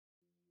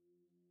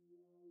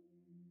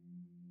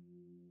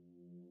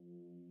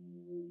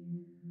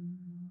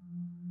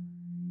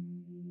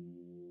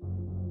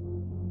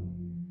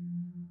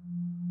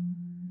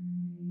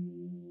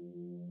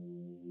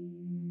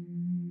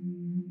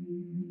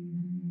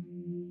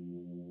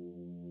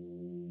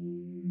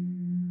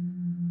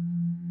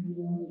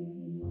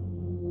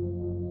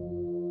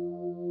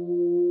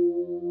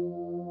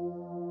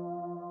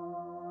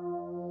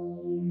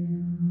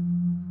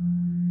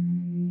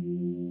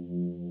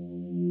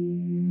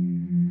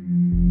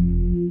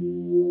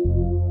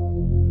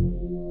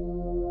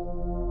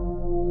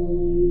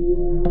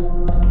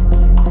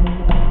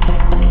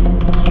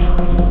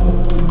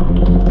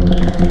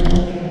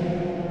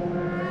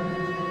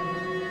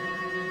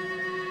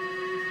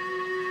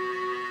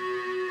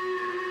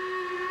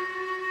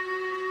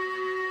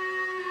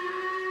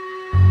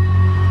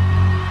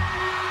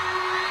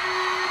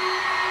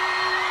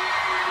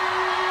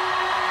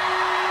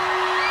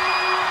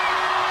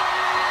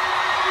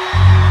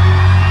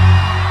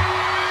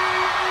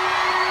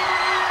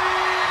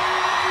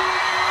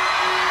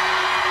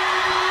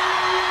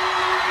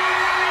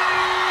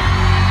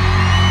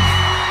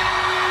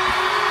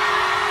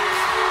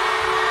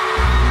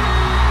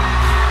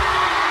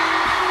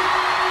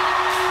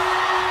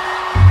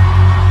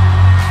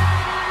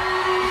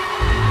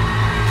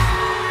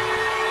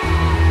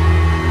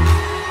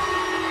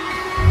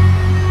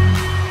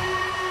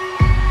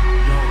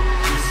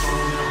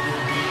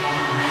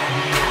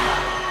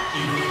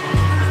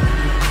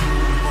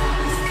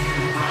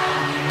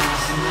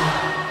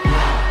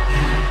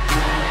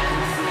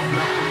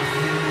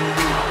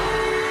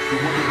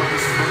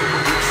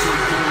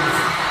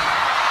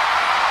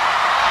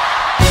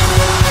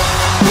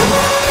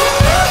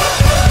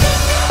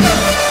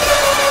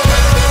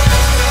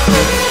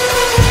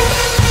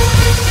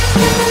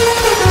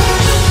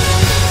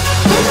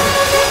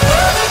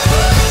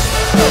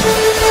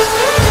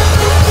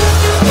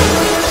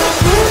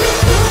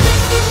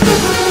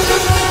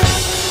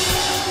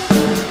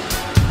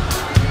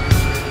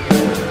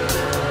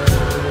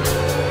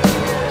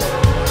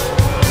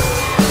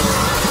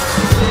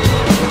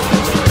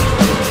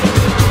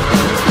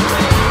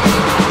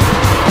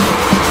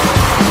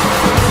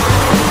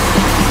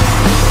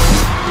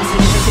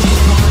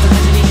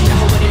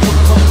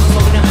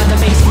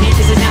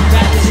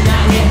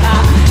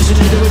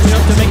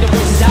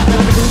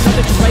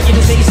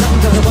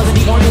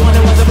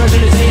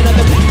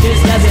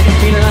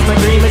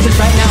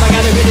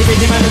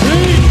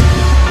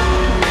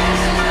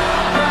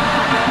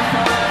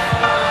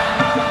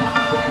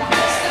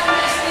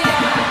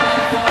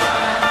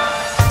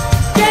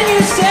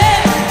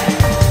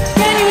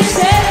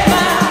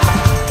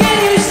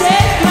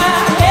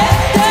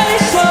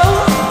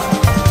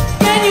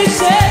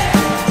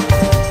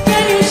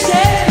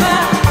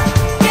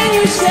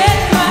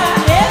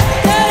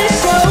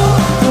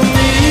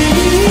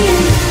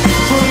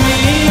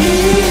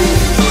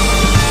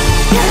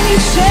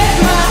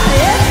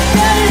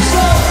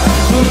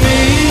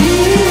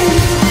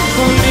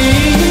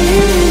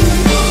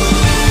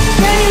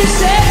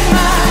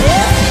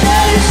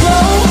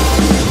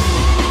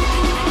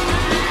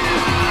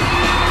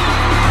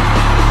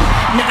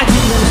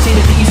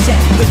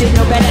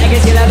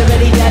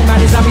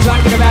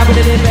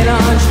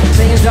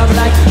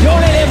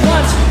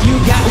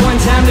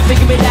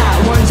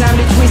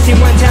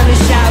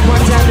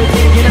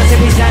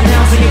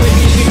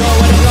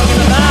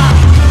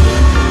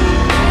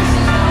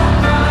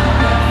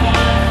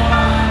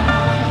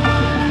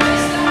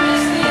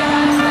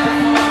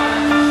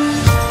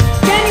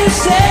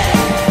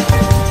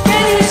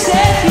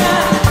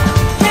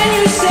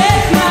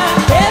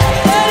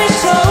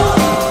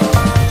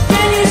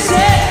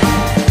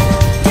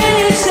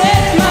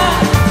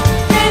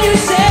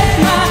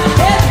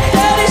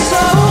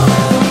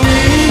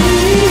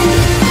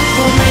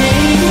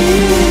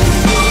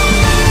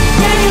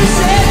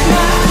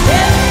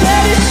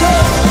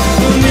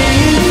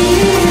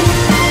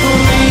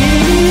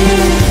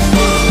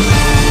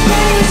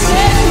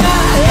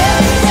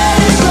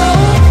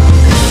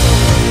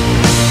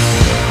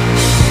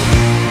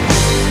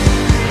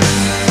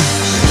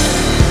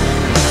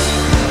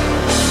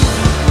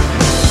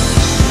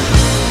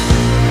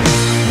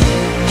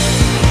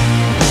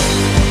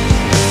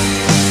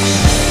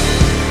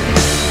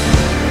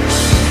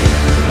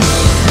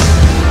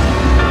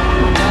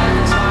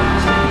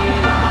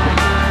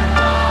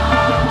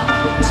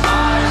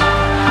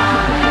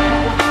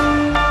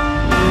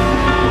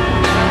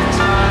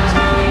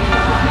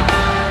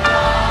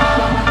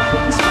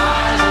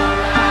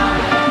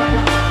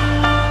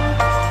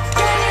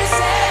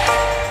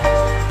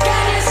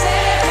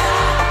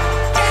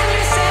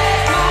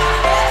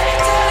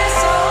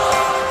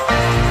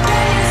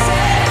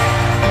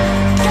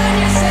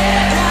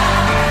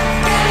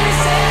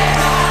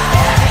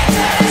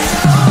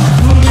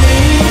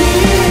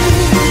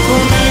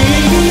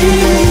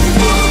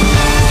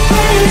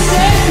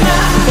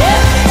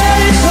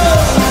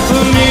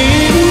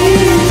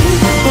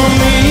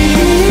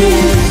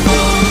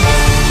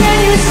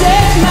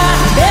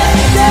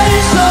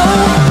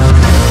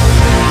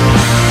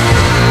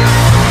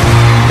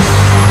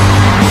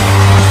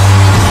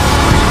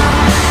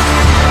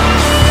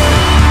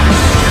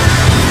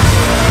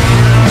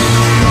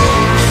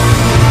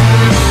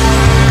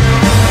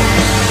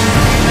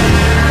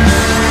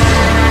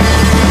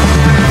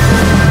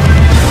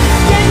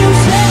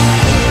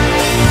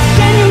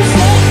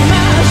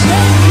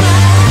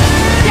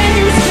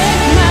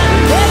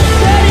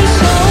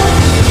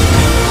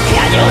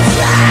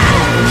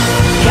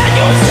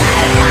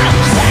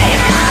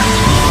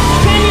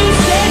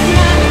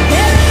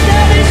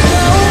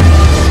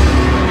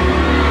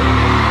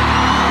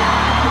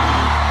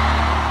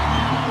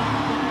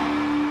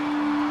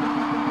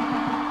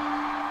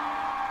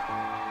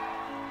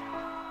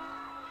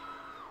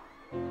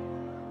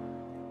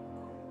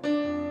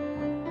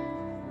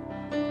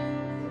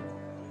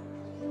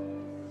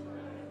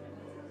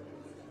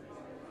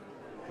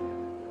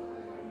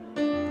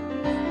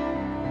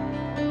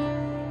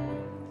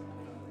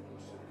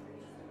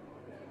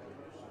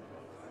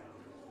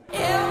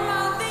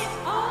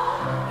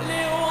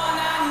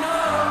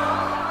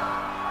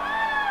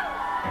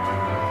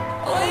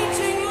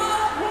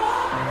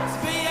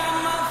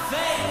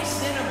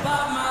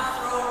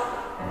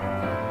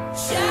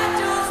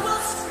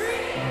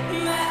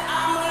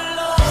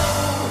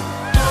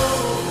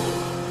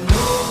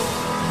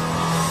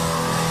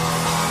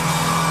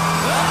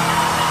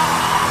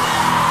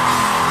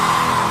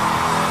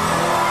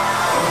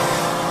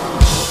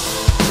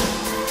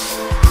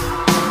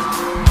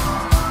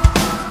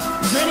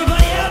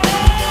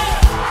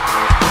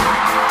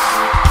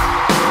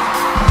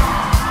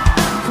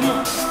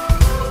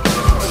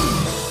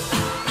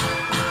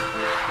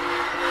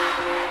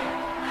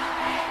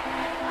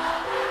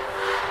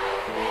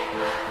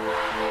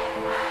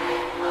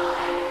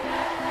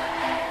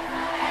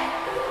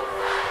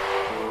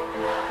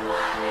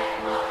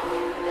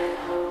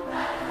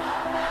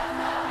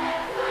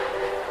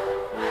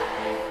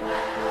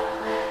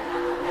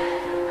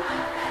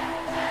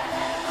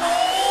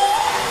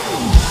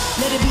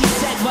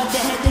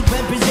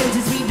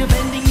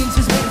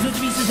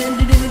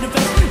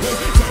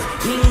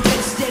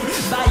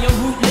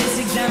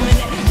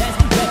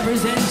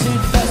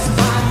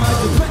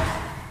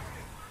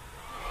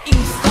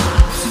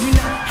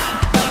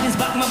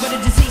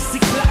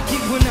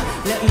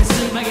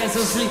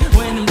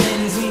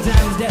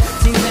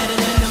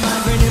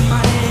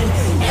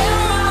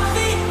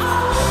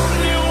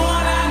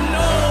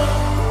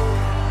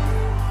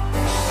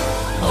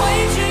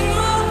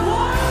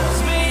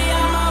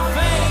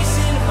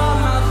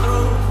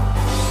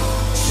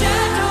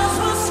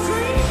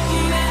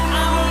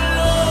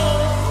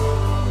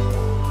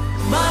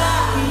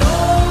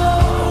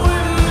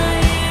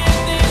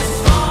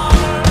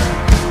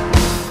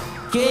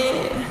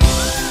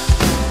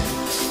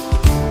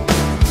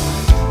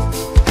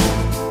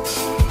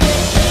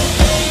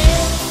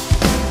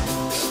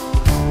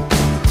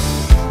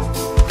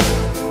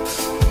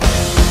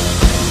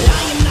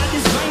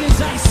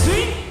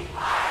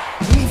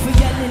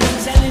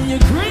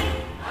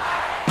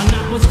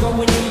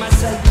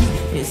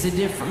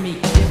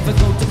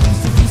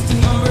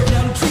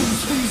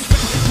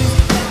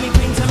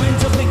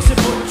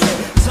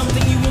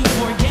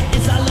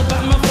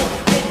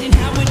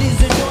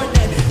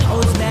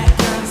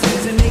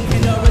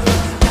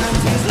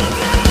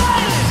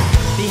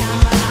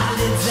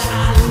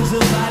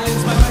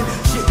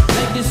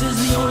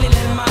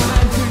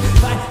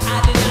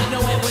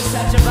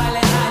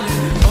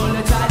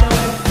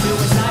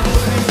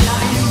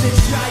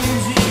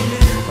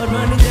But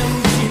running down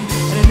the chin,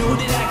 and I know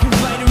that I can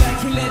fight around.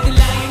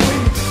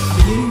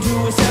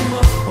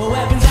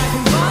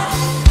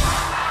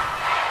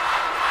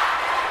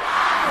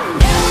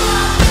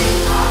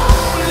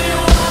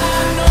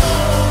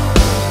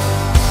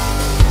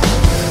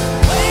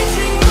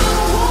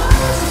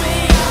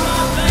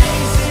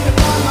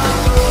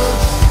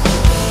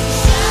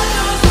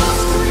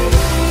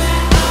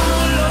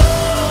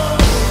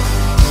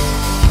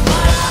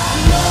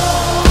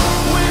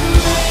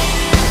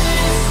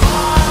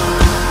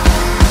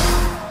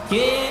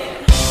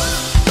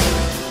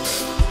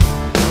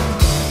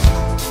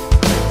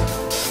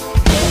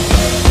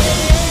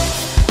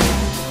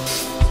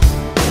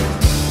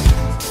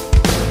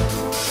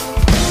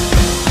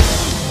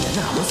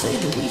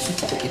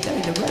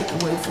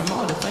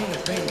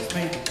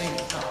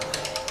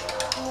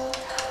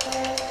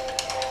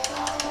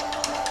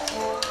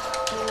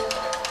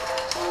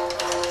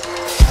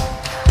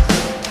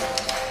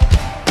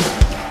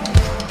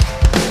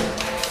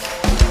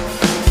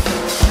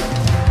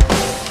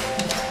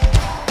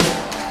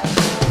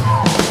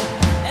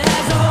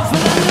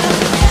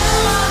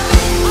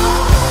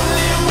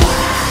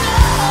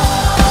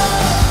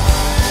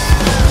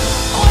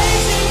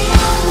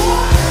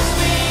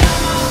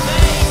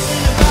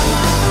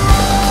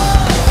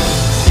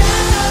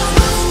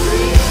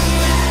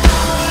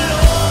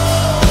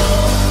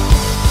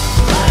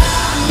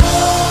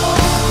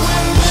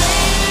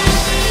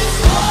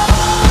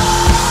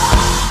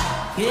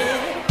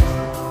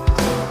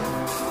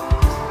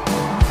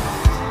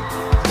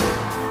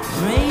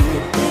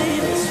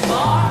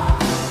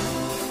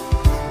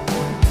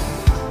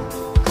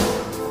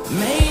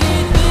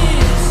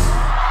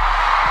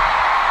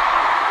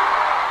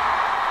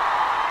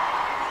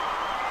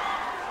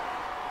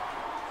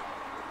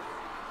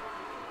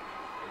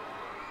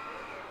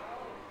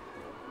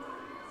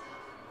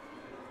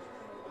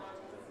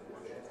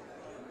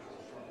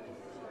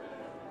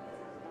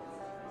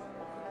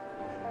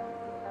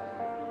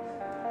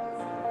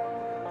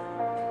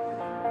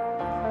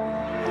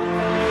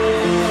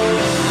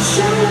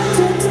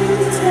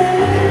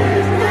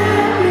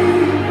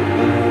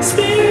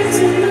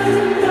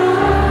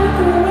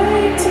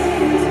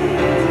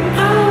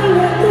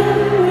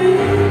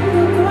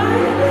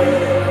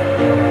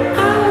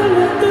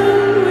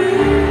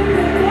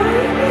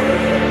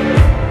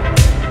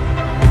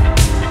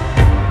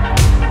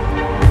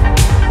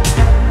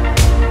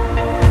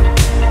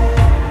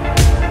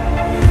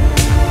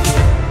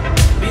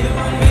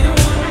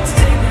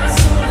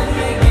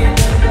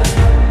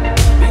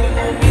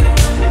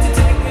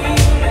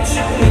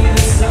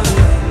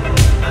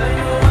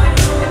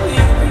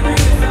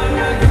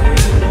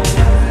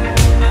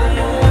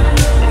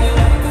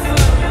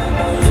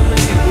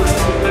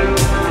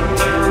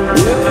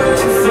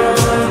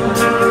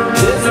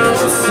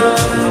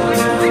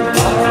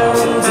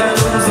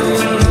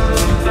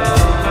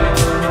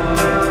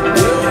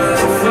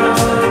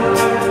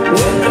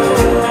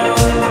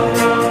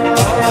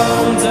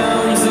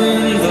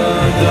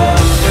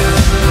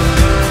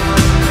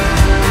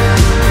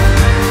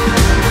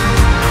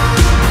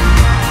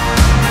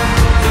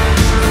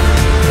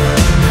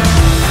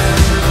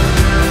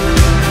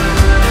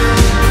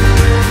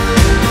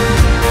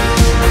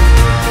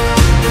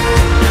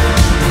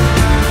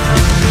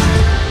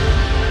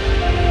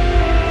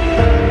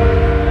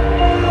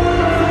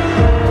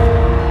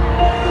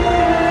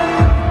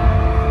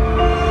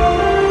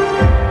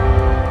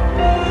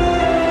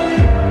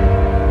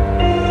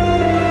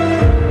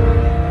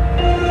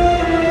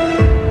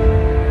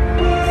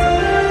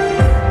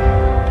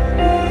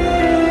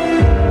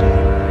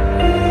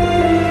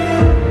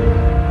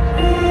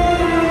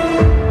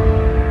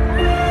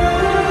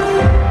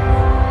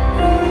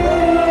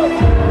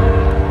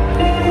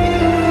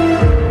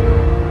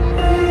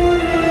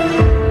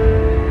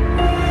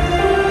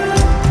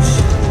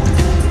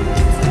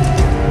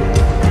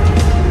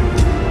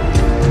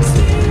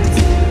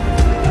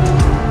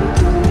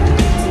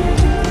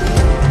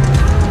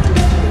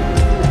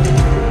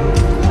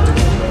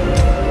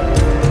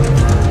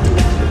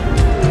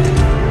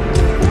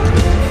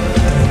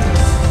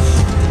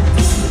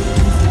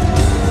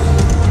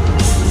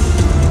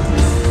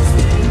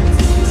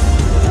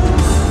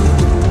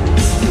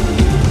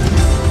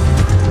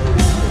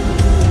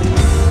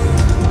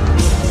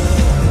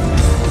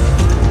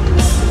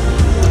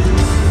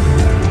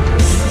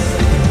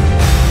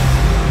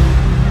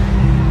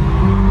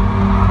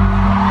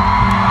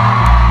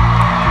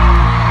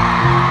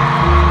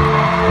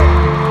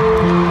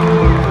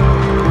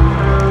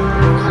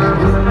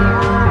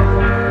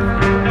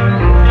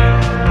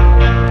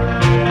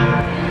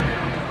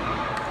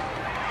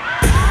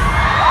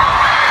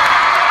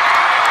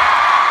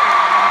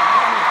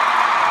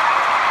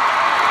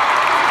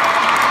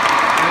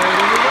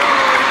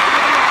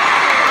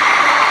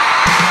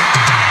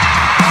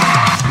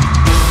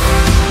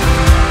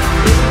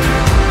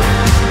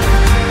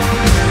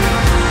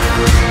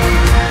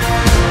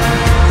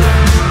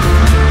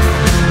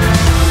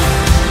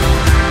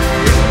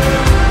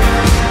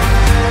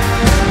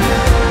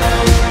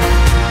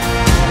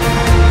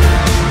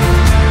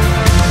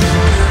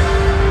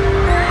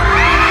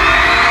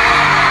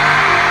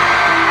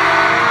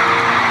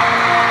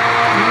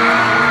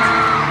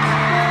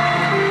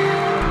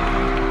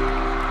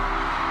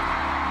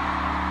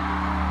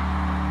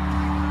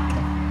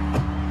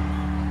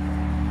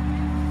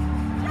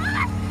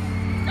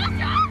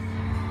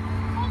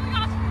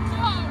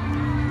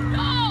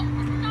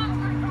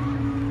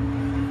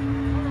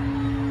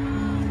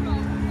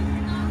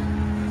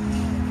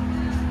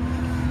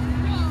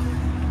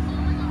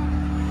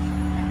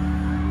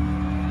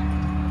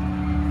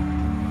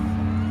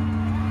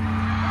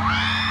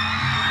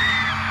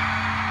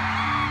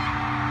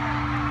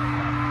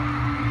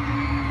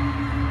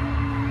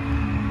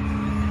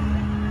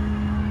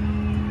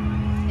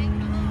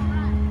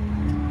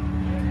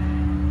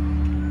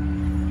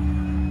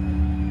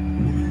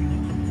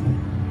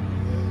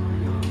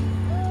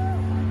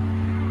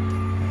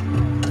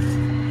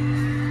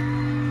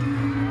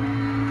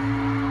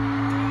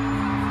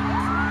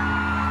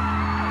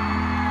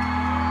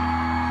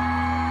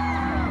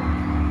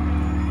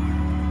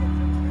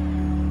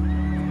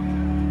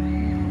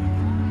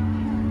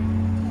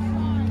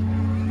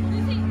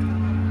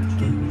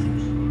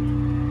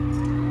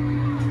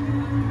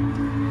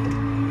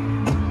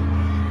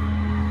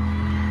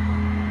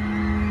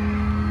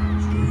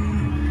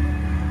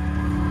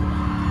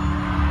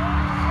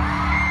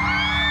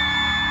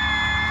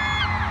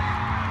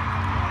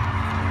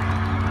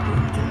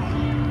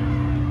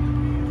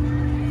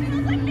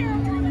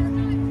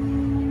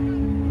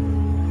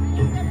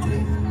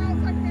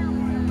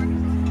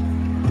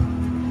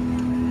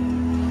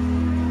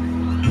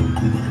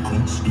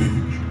 on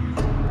stage.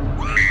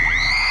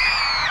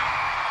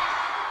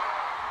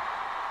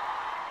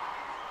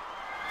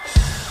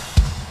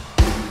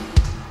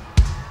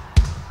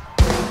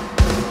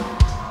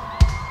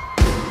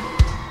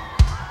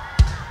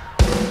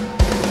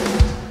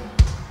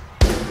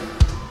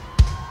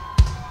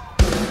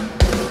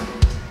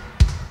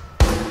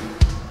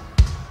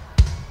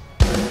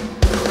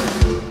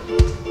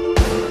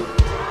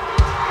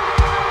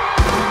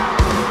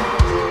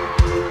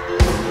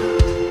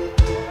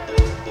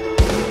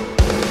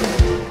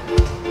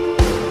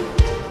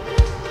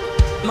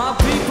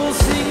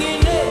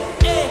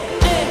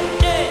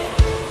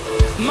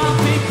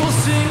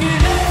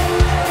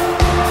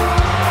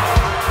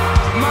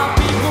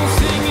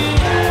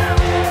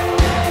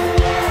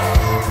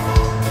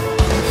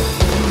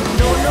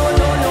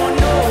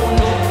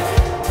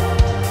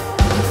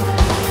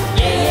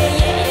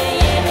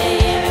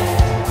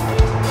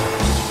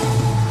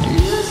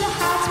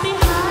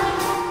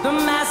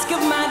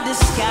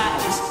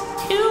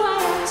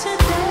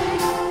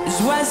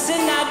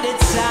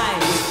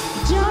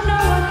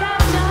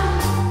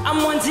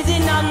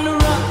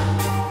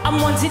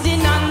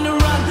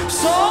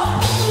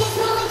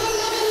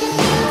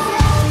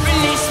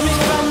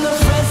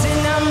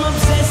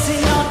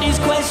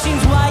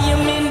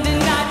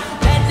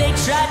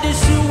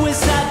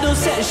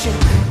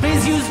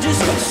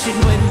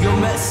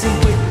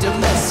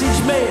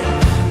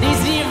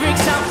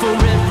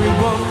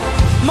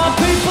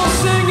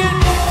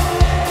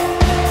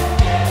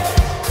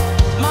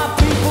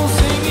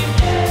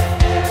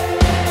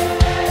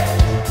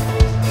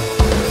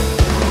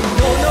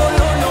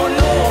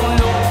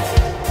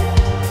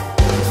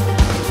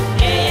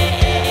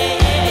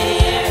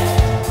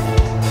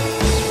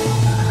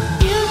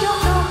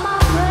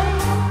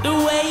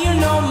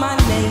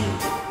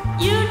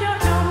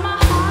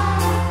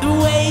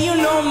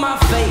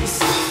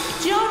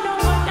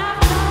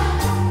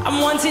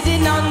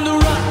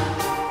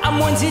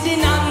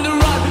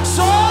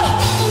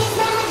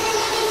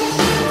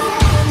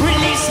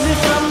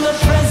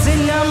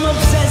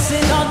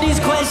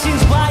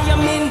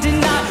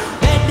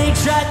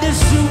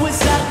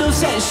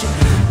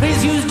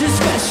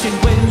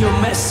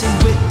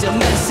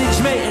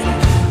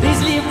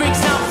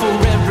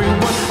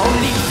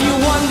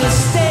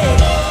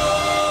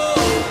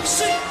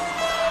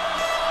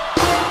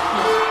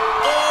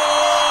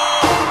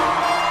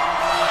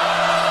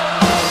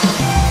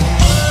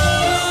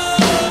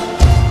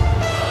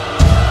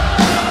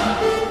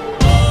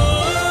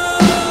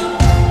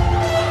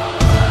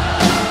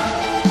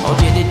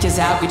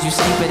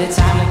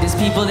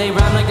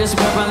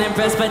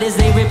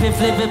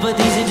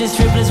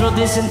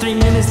 In 3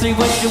 minutes, 3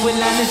 words to a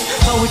line is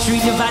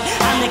poetry divine.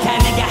 I'm the kind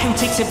of guy who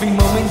takes every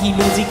moment he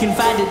knows he can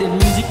find it in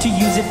music to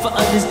use it for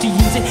others to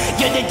use it.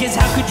 Yeah, that guess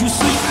how could you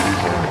sleep?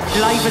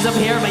 Life is up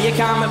here, but you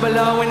comment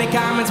below, and the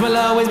comments will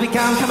always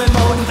become coming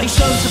more. And they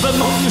show to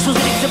promote your shows,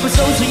 next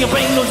episode, so your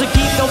brain knows to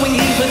keep going,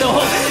 leaving the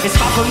hope. It's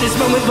far from this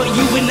moment, but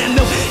you and I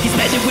know it's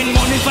better when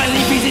morning finally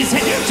reaches his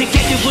head.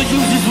 Together for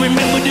losers,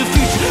 remember the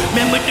future.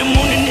 Remember the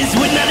morning is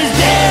when not is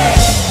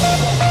dead.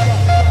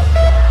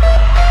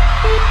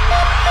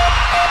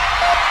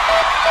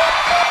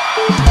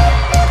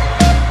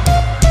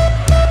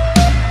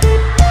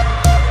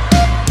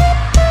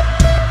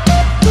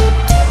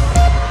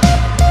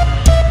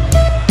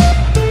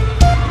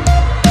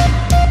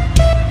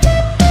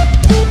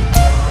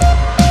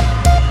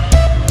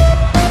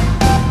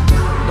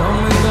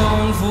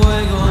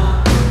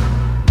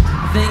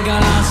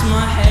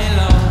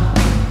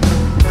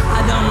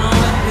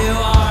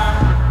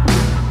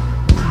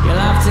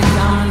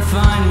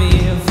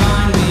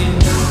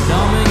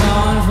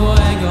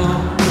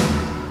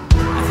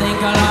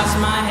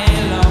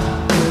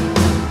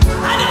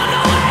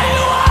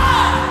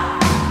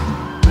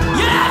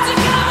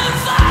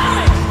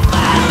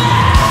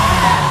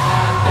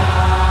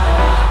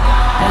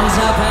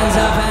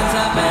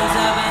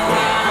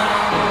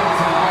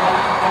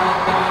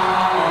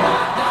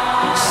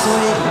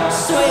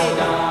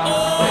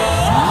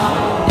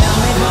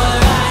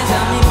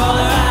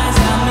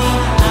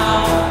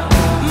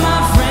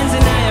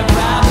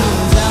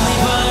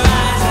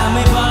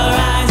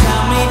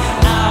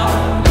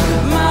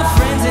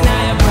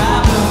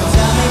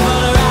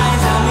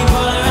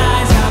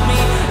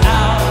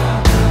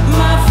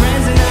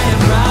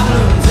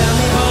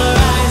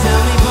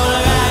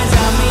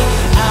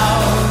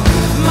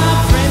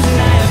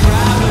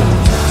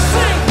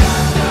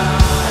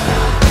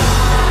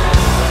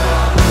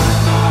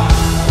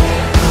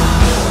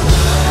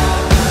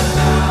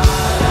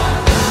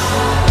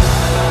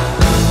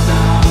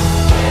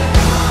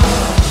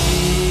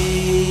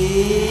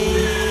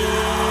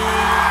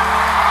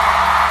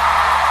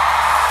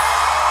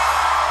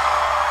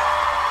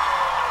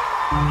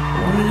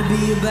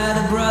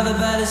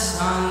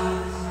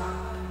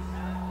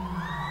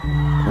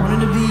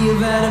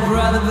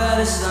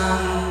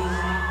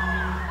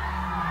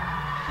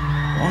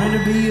 Wanted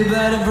to be a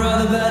better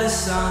brother, better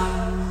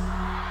son.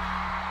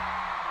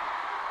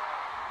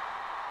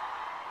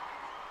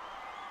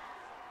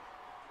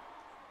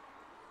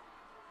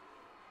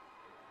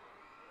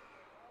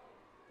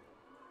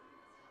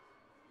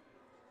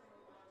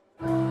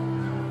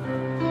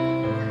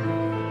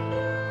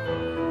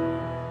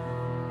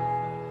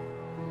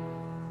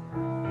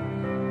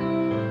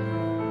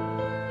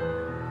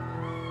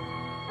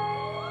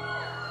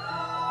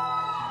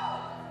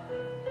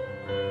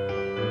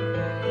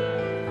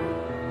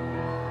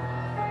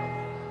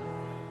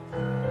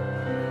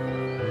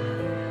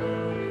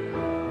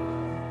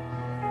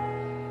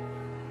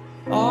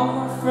 All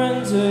my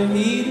friends are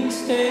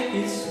heathens, take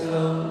it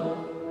slow.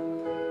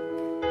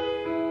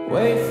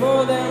 Wait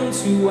for them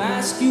to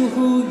ask you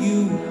who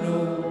you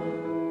know.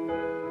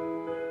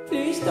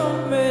 Please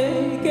don't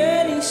make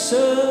any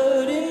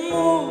sudden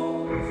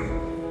moves.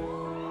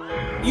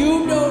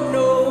 You don't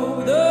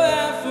know the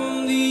half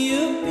from the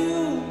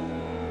abuse.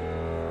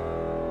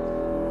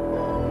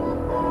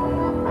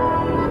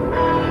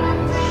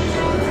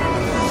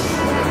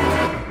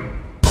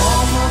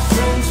 All my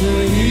friends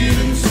are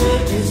heathens,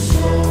 take it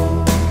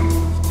slow.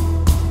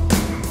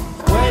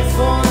 Wait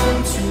for them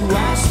to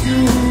ask you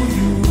who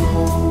you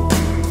know.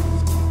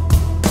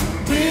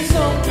 Please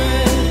don't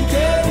make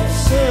any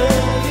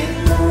sudden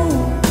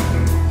move.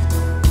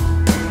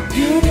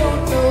 You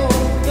don't know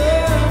the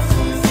half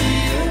of the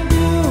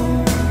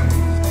abuse.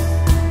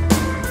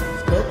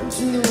 Welcome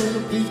to the world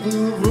of people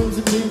who have rooms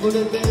of people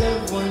that they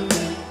love one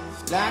day,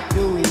 like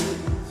the weed.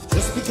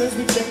 Just because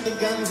we check the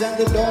guns at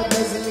the door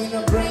doesn't mean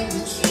our brains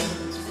are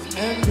changed.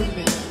 Remember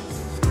me.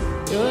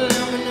 You'll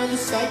have another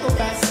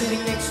psychopath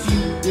sitting next to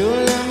you.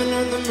 You'll have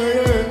another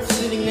murderer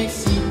sitting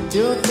next to you.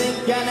 You'll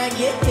think gonna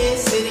get here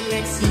sitting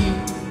next to you.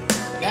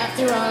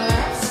 After all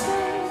I've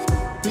said,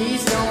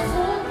 please don't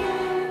forget.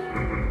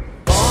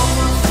 All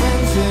my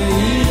friends are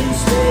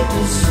heathens, take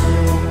it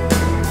slow.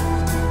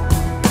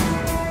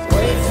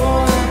 Wait for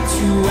them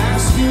to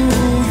ask you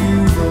who you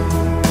know.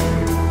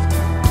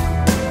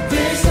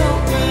 Please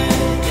don't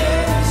make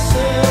any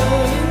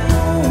sudden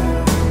move.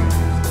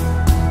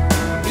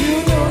 You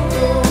don't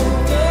know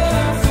the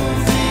half of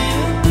the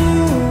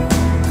abuse.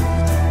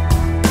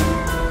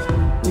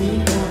 We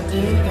don't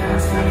think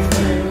outside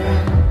very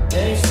well.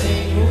 They say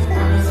you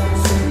promise I'm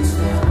since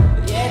now.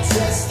 Yeah,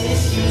 trust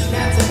issues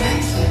not to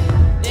mention.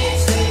 They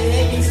say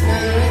they can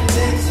smell your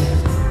intentions.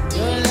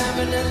 You'll have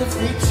another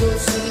freak show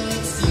sitting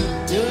next to you.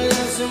 You'll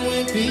have some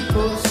weird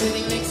people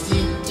sitting next to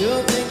you.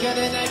 You'll think how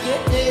did I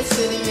get there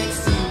sitting next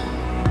to you.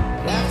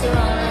 But after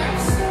all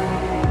I've said,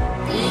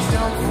 please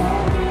don't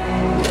forget.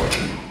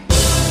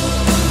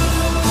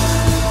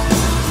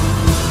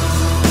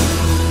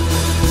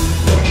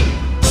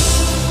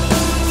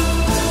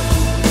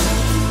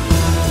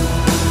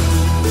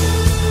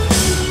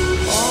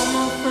 All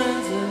my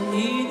friends are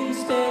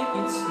heathens, take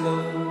it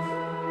slow.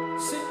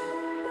 Sit.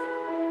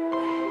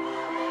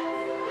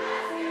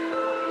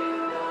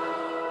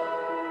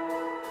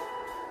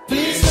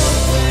 Please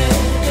don't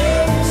make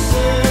any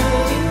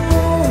sudden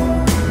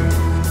move.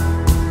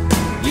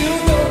 You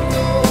don't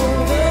know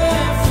the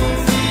half of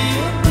the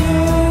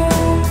abuse.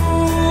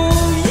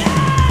 Yeah!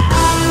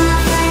 All my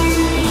friends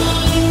are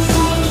heathens,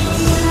 take it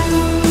slow.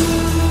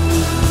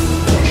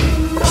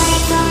 Wait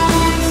for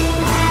them to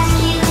ask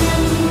you who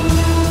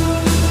you know.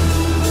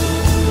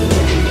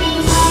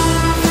 Please, all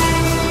my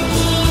friends are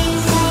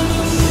heathens, take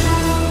it slow.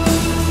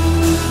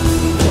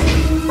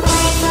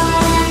 Wait for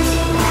them to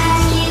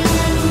ask you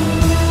who you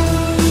know.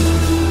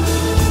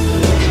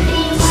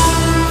 Please, all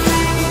my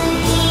friends are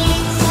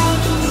heathens,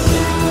 take it slow.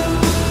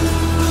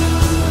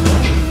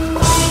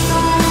 Wait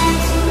for them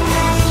to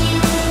ask you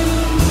who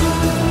you know.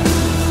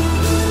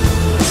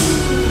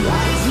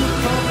 Rise you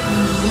come,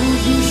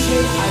 lose you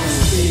shit, I'd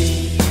stay.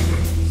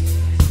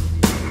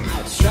 I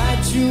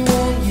tried to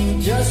warn you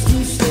just to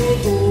stay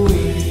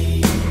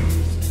away.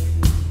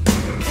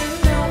 And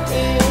now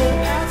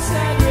they're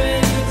outside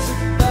ready to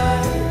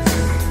bite.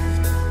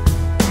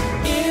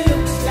 It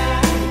looks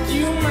like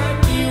you might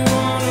be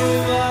one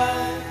of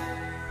us.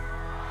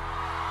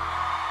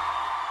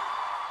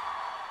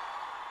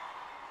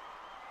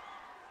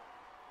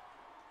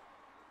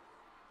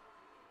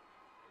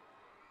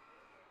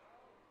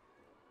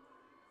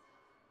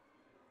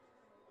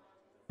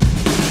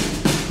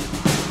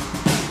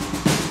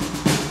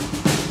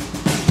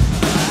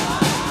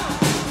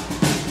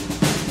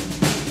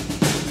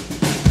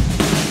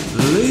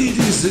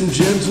 Ladies and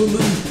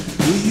gentlemen,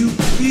 will you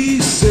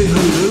please say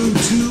hello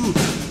to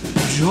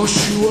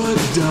Joshua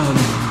Dunn?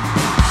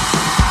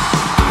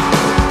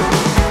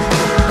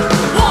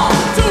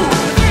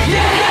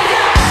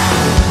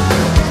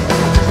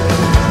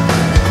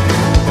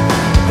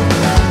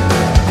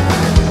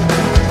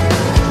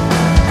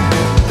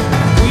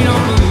 We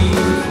don't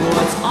believe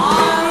what's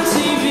on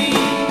TV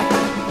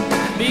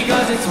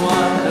because it's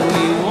what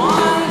we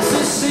want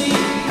to see.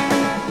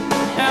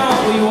 And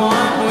what we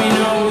want, we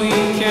know we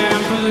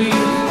can't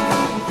believe.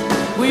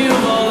 We've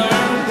all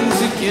learned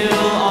to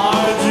kill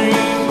our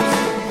dreams.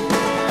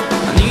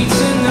 I need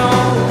to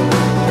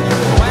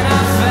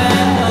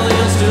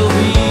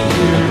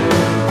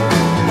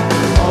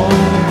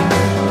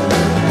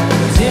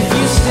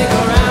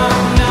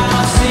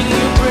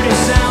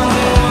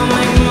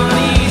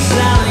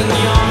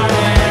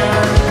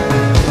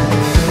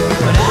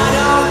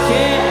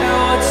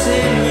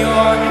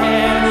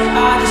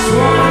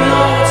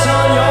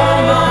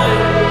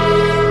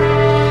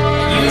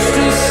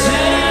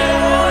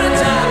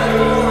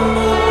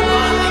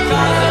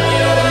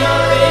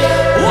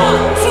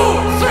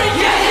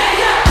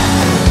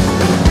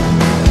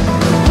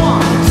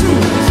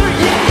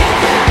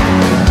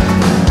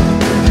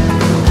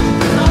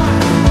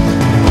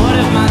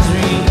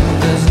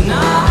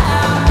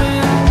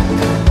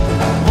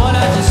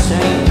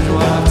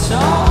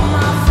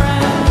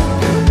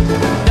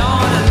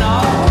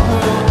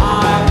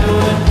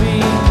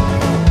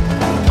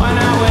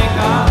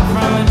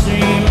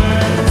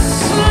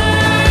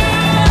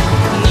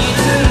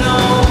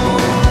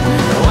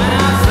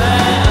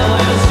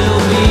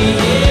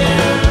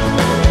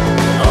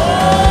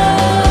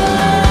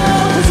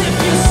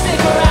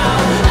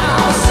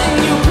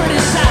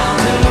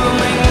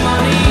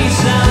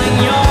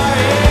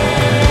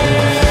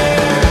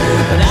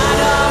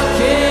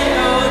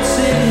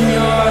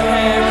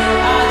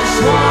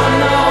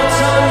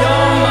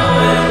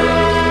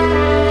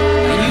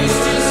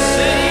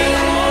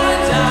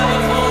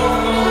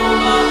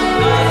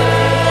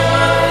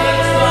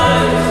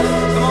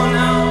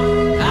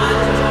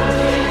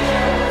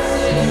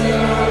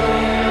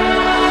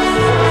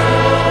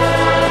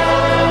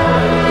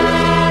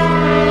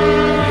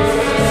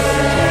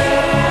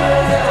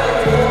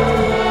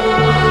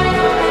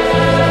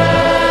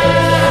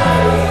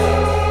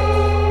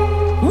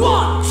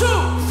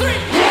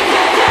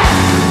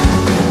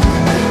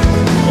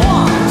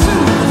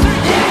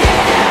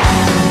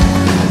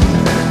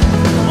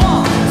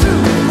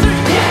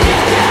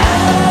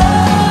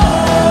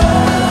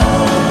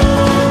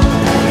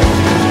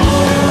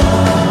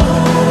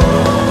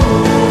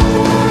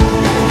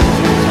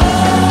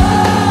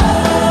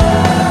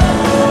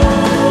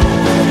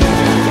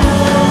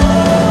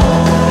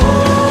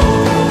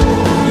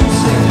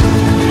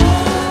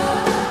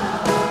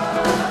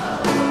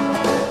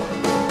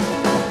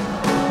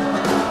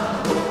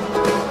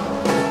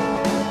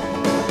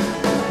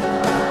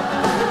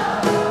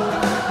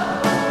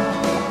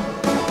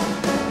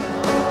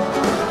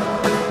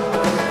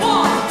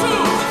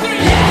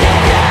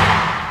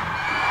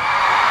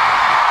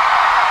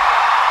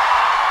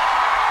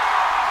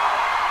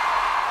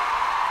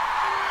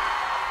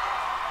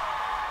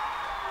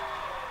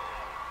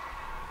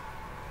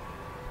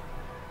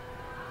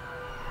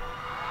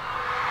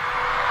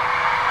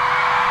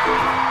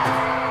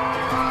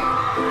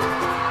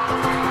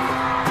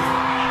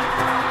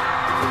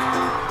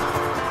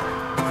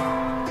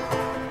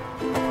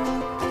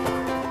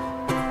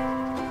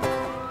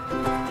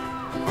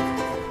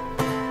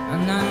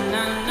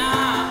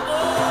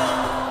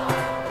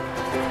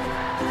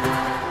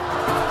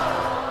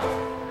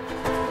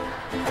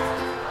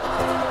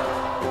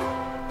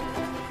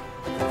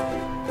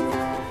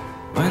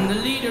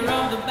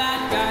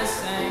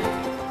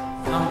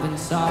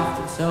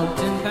soaked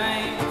in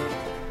pain.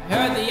 I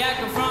heard the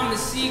echo from a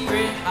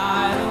secret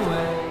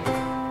hideaway.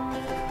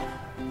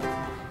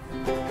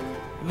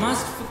 He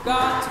must have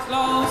forgot to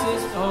close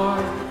his door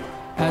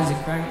as he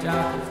cranked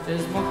out his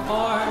dismal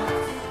chords,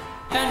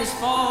 and his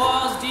four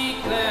walls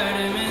declared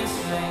him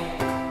insane.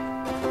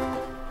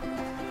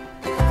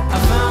 I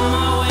found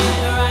my way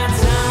to the right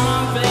time,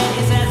 wrong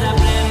place as I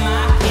played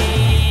my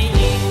game.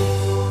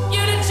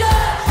 You're the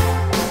judge,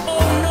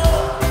 oh no,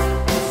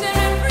 set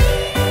me free.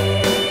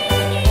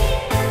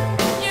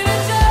 You're the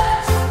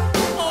judge,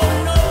 oh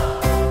no,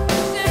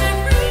 set me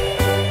free.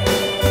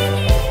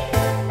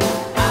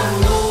 I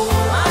know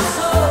my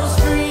soul's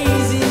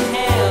freezing,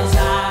 hell's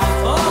high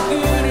for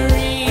good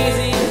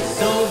reason,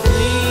 so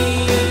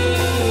please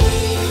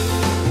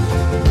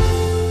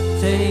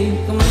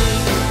take me.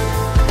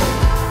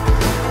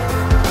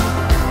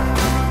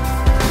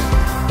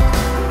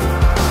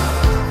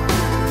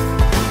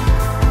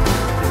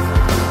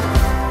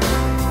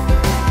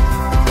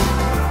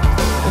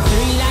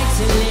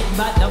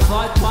 But the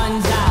fourth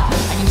one's out.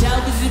 I can tell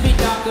 'cause it's a bit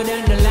darker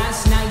than the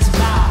last night's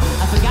vow.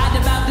 I forgot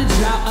about the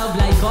drought of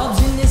light bulbs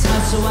in this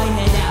house, so I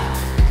head out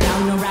down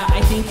the route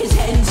I think is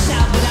heading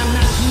south. But I'm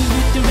not keen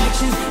with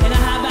directions, and I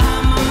hide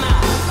behind my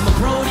mouth. I'm a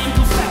pro at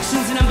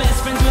imperfections, and I'm best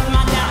friends with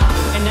my doubt.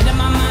 And now that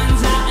my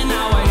mind's out, and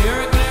now I hear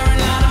it clearing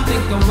loud, I'm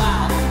thinking,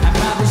 wow, I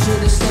probably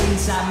should have stayed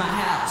inside my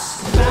house.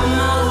 Found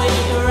my way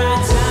to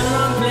right time,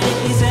 wrong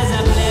place as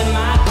I play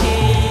my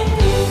kid.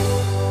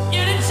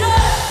 You're the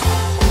judge,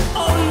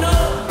 oh no.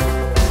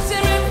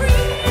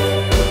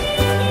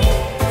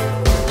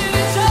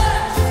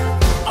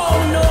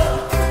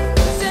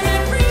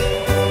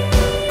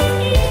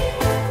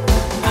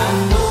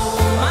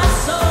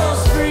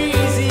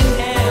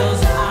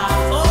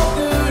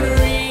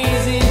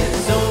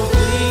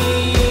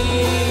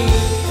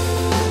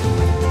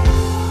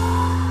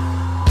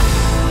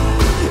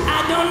 I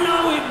don't know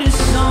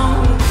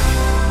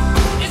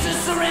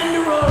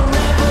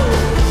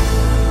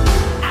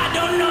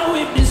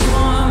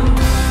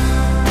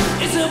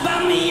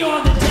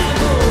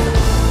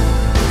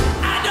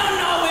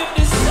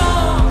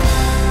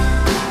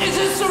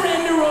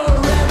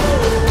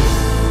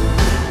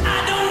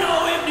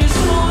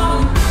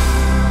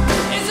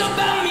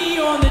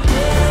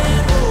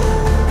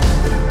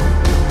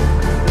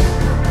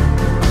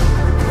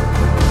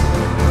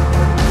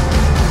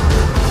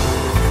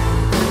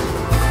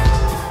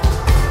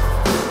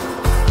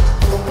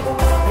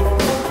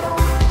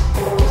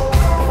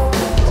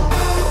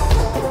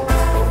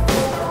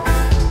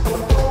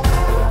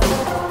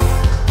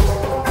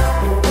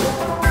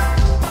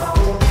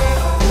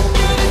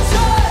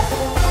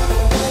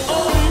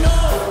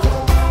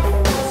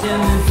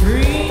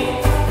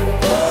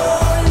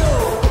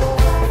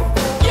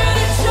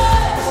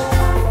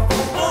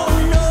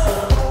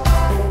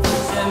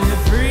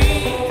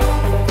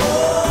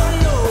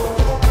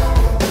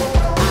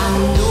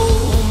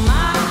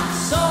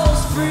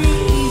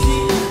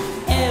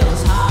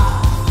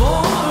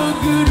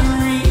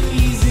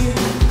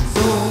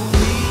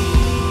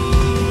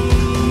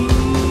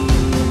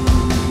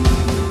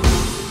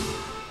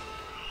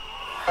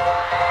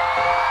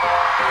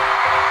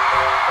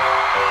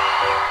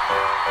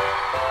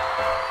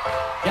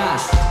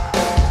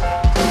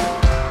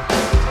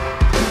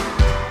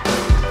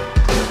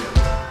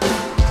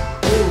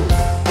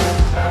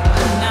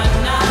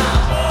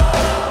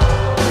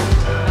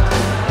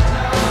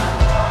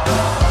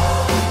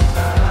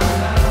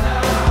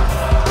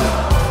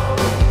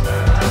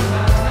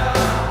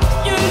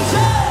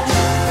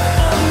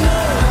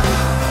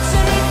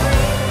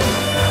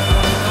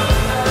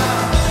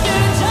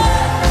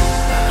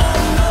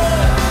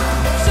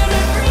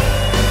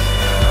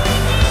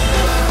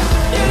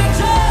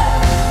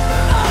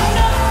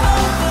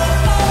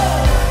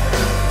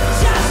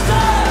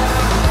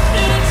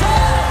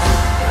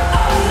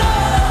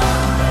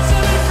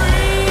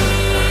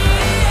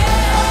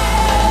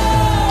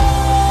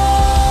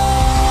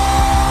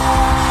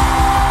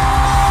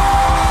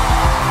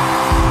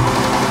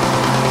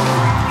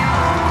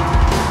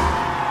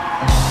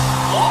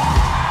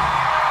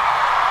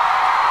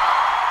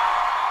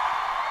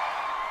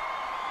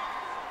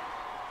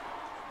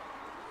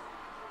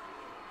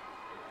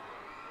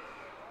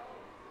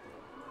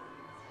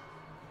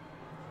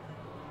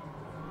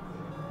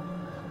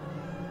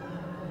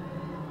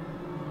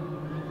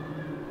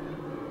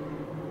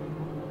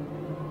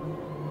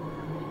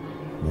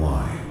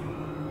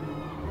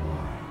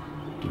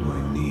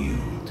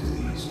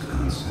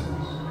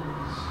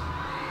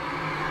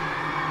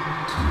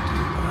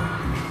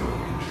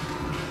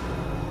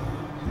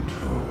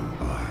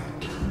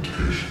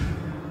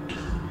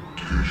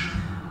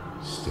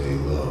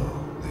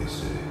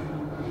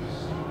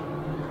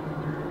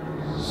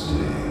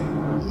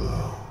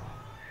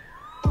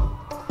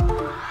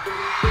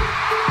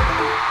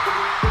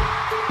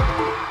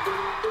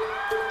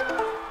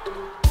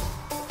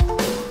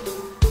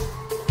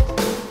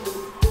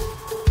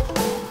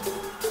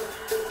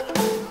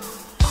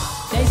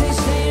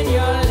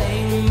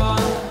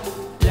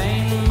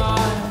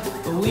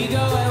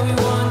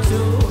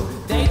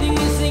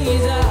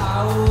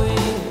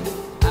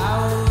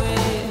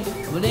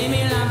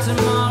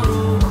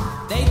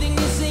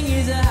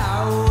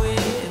our way.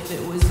 If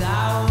it was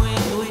our way,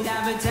 we'd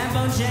have a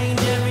tempo change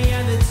every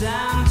other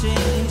time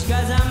change.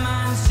 Cause our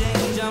minds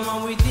change on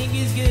what we think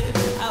is good.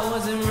 I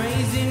wasn't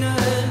raised in a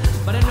hood,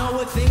 but I know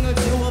a thing or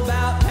two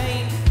about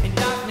pain and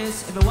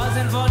darkness. If it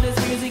wasn't for this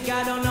music,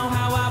 I don't know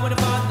how I would have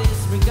fought this.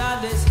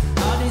 Regardless,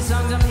 all these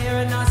songs I'm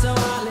hearing are so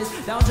heartless.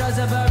 Don't trust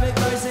a perfect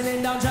person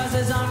and don't trust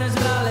a song that's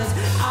flawless.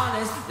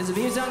 Honest, there's a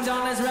few songs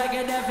on this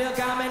record that feel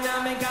common.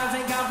 I'm in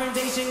constant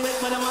confrontation with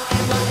what I want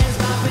and what is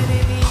popping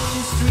in the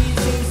industry. It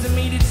seems to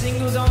me that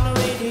singles on the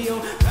radio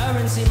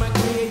currency my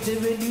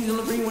creativity's on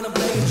the free when I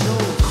play a show.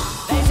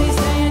 They say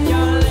stay in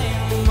your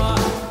lane,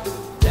 boy,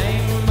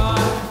 lane,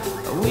 boy.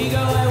 We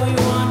go where we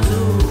want to.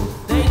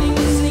 They think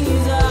this thing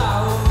is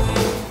our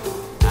way,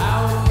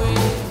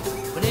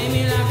 but they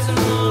may like some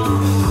more.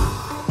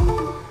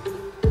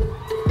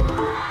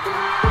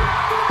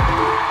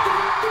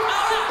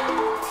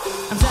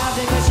 I'm tired of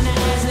the question I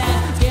ask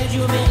last. Scared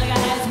you a bit like a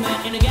hazmat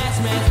in a gas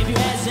mask. If you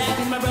ask Zach,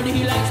 cause my brother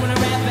he likes when I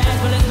rap fast.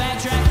 But let's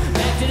backtrack,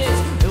 back to this.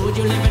 Who would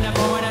you live in that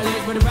forward I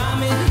live? But the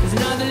problem is, there's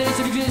another list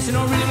that exists. I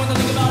don't really want to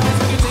think about this.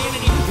 We get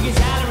sanity, we get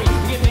salary,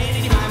 we get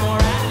vanity, my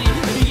morality.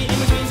 If you get in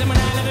between someone I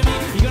love and me,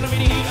 you're gonna be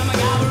the heat of my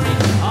cavalry.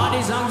 All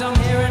these songs I'm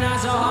hearing are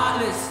so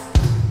heartless.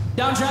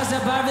 Don't trust a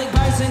perfect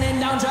person and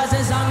don't trust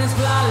a song that's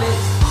flawless.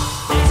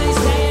 They say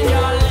stay in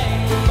your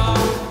lane,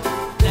 boy,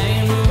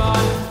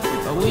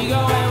 but we go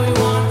where we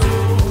want to.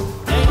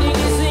 They think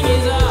this thing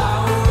is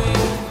our way,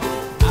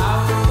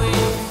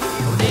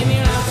 but they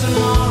may have some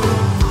more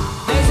room.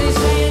 They say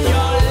stay in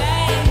your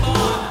lane,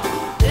 boy,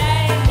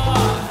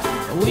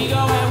 but we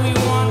go where we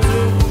want to.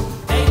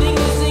 They think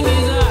this thing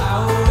is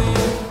our way,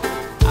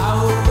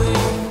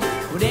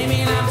 but they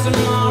may have some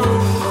more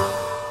room.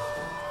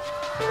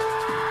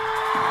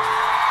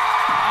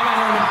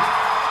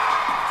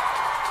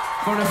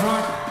 From the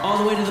front, all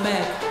the way to the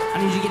back. I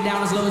need you to get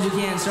down as low as you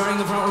can. Starting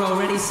the front row.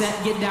 Ready,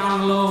 set, get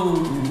down low.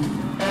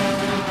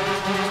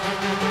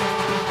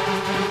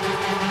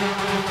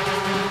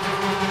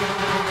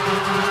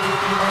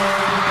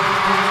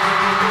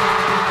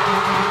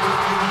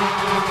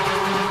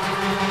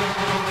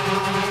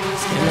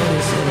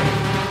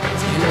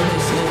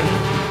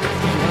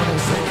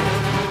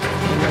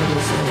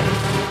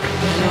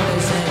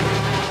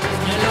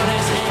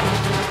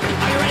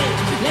 Are you ready?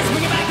 Let's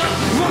bring it back up.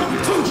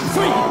 1, 2,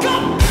 3,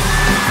 go!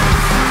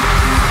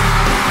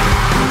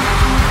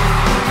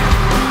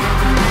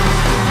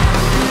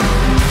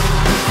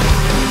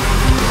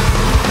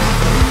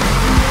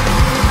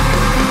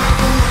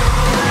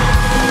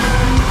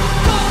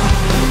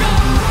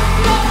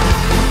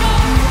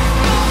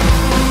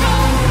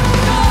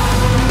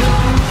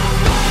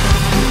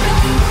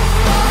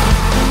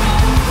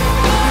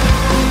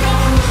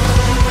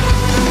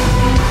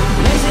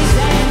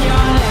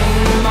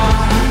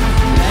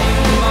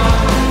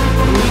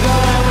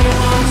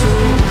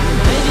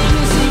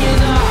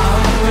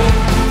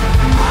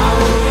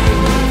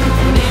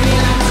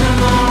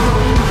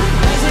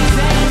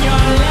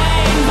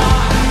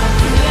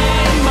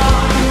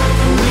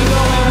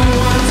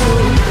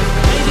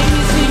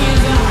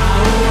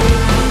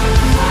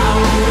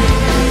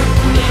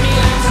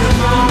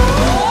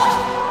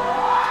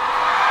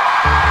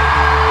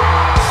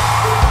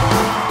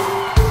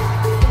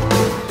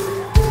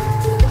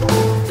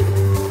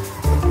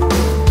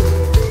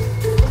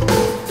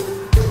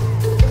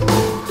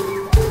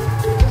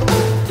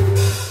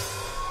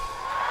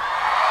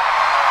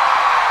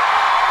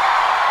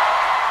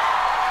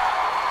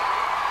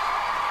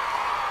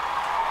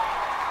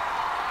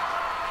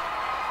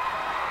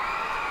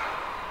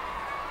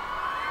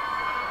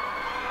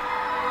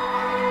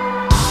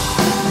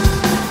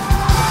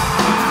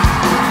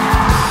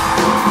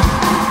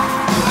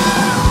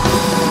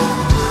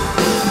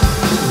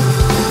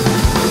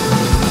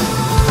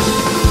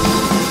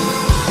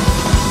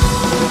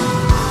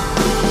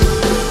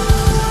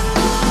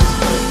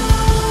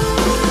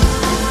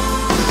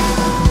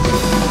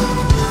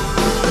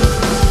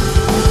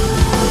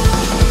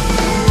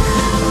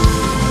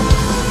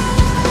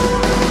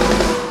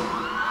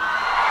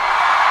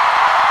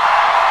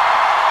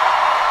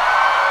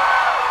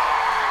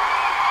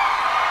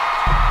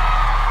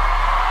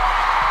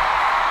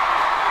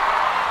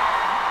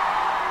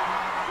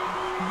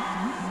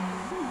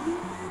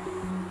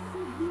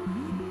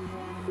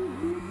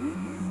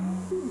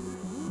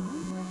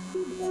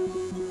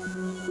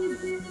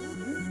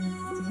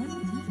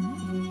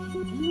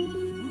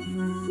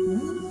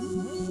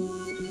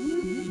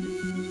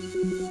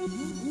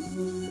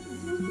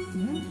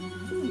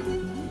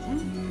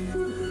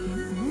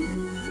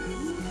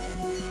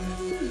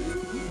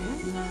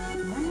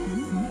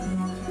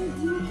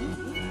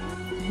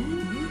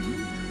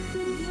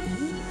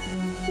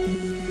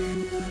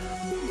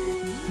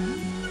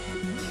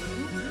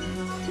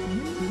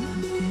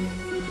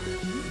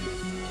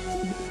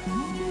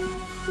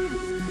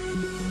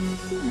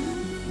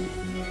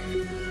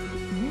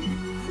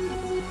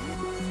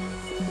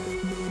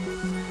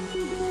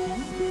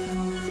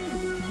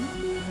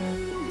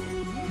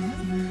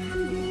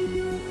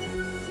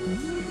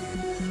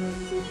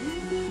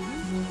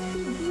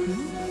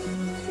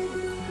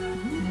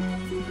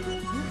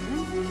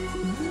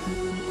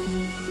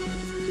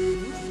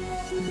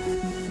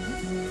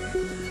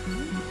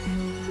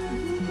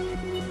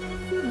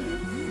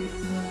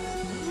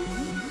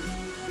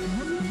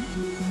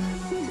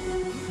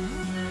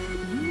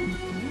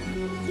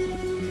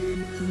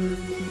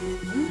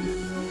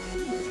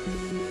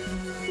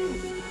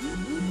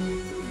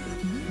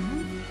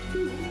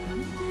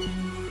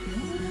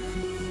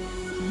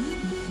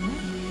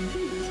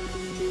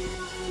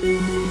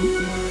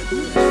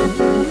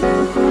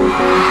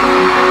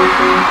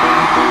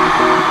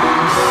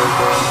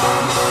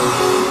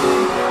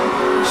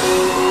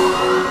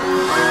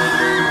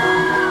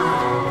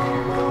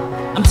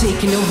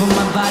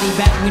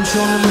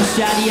 shown him a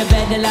shot. He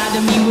bet a lot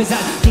of me was out.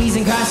 Knees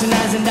and crossing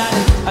eyes and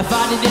dotted. I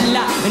fought it a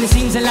lot, and it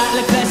seems a lot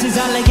like flesh is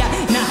all I got.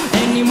 Not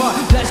anymore,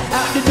 flesh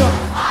out the door.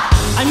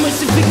 I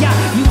must have forgot,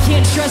 you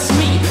can't trust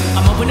me.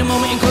 I'm open a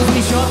moment and close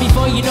me short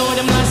before you know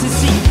what I'm lost at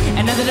sea.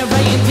 And now that I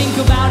write and think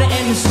about it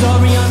and the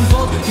story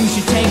unfolds, you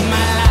should take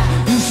my life,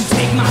 you should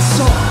take my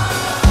soul.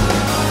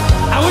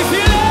 How we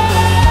feeling?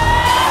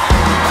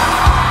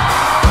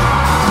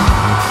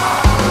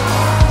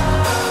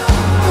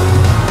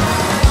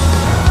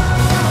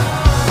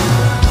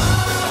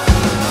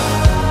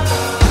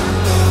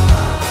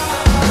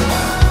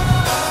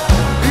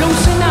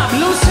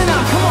 Loosen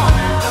up, come on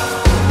now.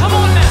 Come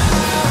on now.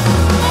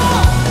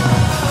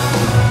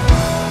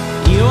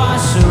 You are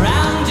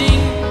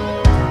surrounding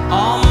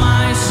all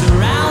my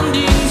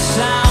surroundings,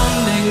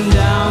 sounding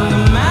down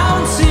the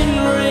mountain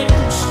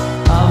ridge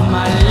of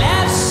my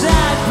left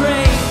side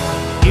brain.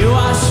 You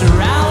are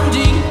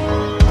surrounding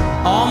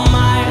all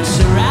my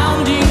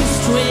surroundings,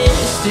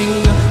 twisting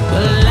the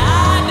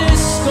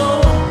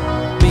kaleidoscope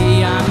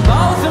beyond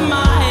both of my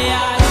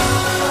eyes.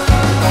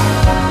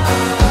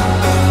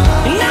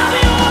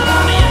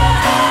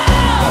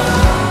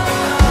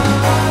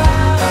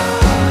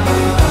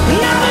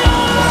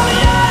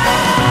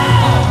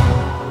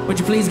 Would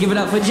you please give it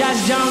up for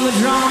Josh John on the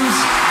drums?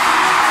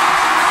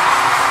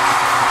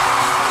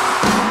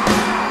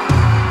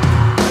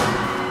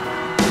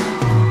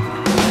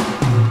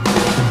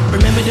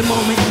 Remember the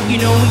moment, you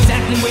know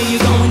exactly where you're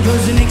going.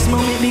 Cause the next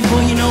moment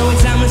before you know it's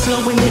time is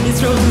slowing in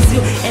it's frozen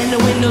still. And the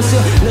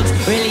windowsill looks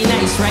really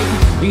nice, right?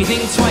 You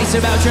think twice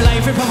about your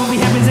life, it probably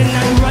happens at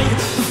night, right?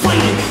 But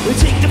fight it, we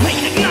take the pain,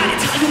 ignite it.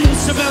 Tie the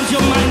noose around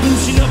your mind,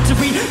 loosen up to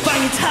breathe,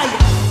 find it tight.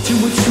 To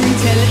a tree,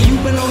 tell it you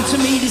belong to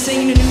me. This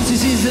ain't the news,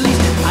 this is the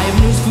least. I have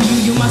news for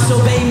you, you must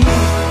obey me.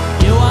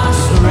 You are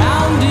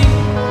surrounding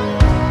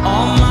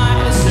all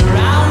my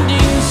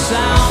surroundings,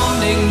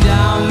 sounding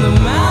down the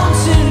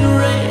mountain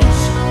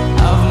ridge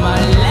of my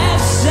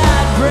left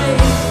side brain.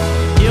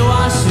 You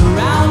are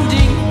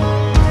surrounding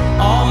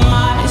all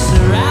my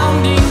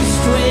surroundings,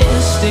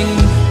 twisting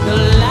the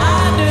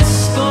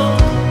kaleidoscope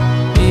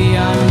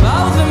beyond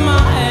both of my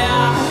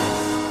eyes.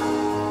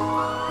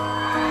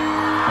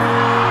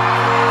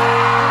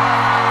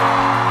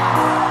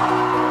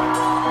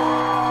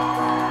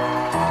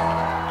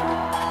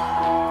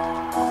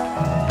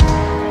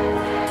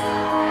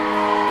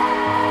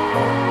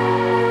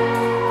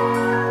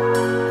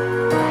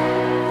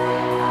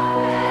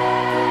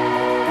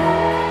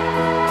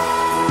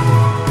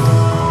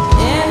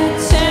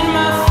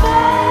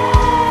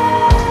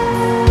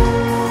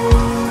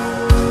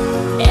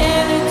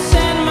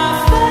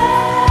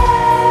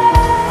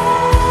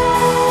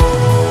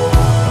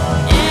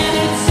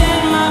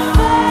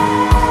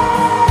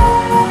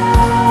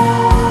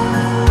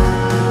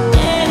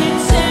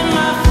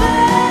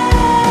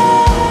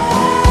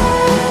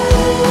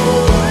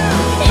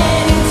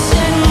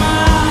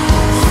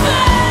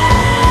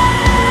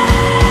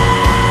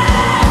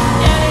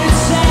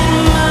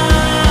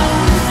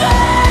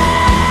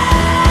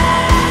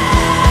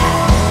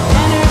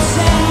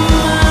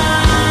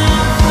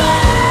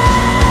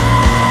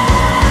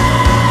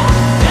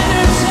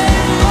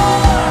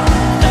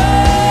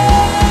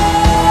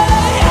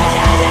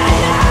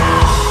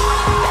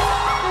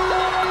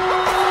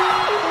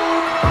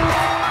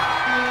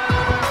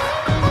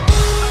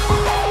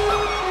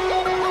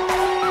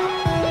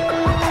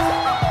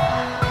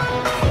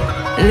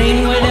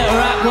 Lean with it,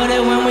 rock with it,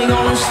 when we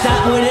gonna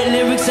stop with it?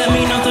 Lyrics that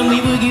mean nothing,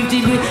 we were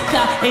gifted with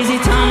thought. Is it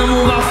time to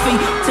move our feet?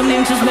 Some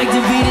introspective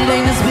beat, it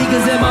ain't the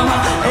speakers in my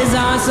heart. It's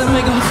awesome,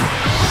 make them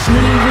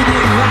lean with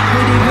it, rock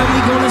with it, when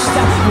we gonna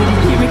stop with it?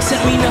 Lyrics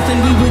that mean nothing,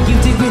 we were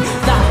gifted with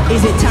thought.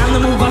 Is it time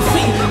to move our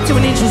feet? To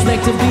an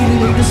introspective beat,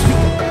 it ain't the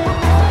speaker.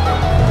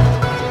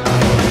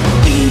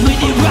 Lean with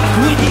it, rock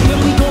with it,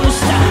 when we gonna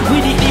stop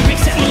with it?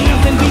 Lyrics that mean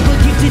nothing, we were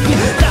gifted with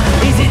thought.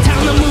 Is it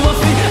time to move our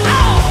feet?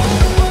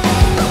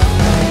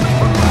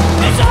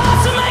 It's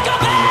awesome, make a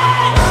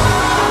bang!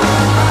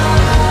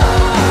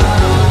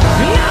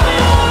 Now we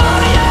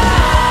all you!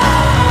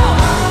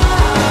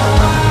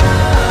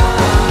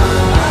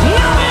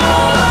 Now we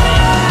all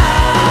you!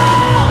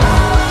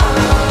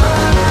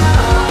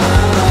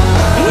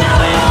 Now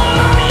we all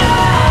you!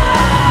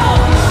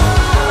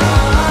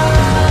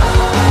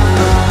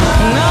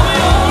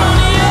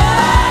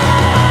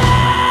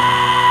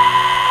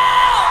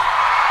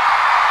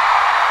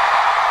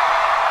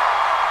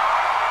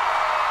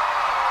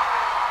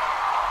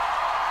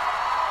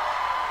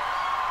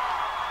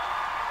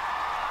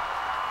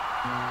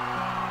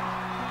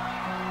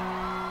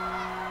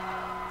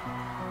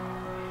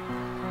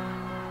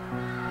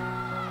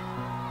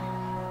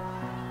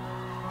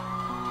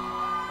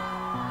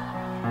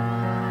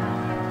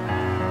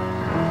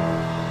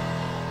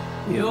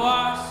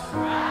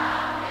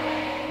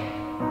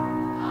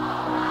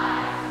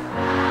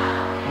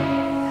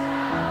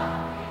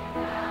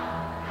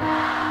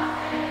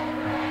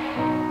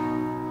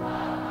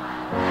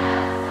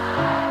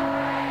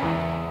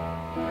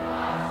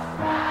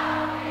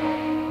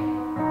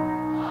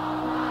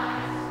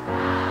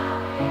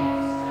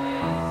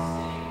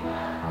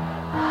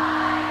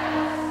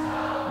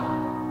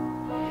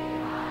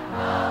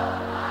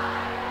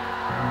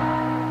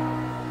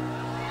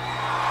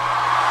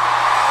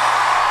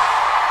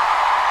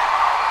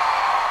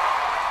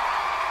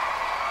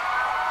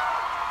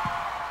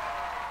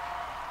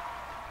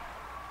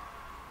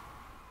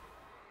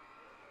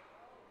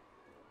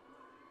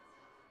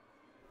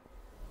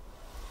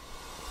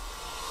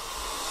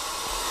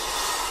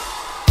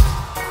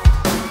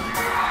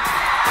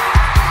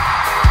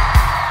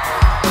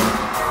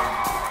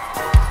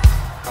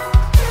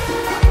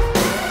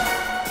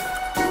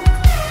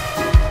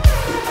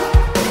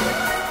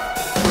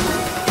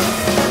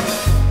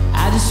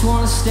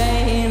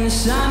 stay in the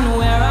sun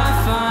where I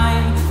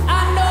find.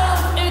 I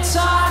know it's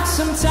hard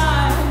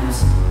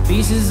sometimes.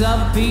 Pieces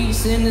of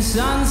peace in the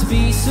sun's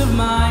peace of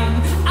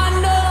mind. I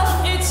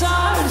know it's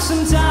hard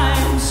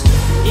sometimes.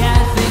 Yeah,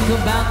 I think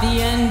about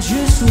the end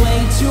just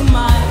way too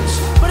much.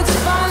 But it's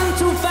fun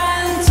to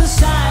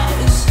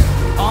fantasize.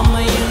 All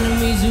my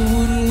enemies who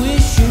wouldn't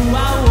wish who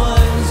I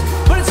was.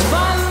 But it's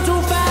fun to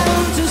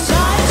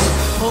fantasize.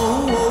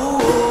 Oh, oh,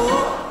 oh.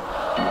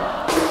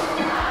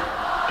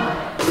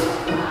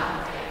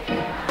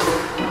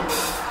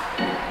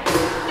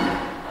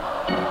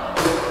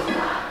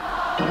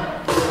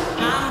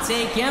 I'm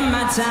taking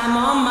my time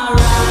on my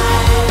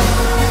ride.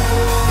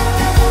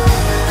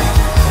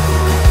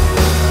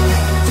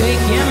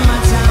 Taking my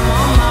time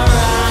on my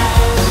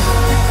ride.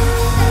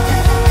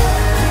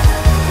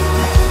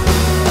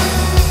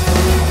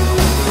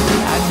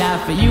 I'd die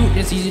for you,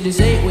 it's easy to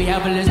say. We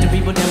have a list of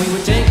people that we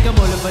would take. A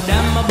bullet for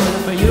them, a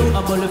bullet for you,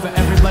 a bullet for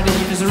everybody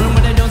in this room.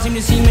 But I don't seem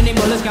to see many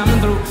bullets coming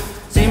through.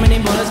 See many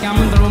bullets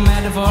coming through.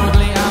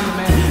 Metaphorically, I'm a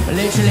man. But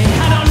literally,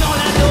 I don't know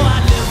what I do. I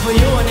live for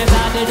you, and it's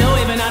hard to do.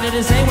 Even harder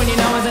to say when you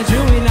know it's not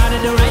true. You're not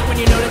at the right when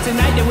you know that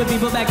tonight there were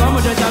people back home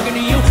who just talking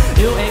to you.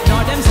 You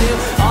ignore them still.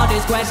 All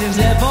these questions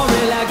live for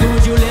real. Like who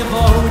would you live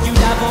for? Who would you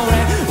die for?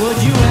 And would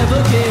you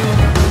ever kill?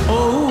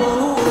 Oh,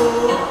 oh,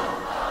 oh.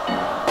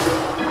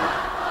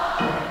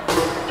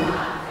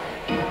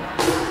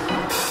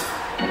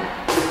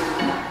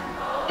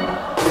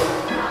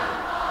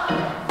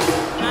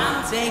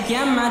 I'm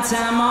taking my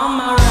time on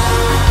my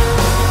ride.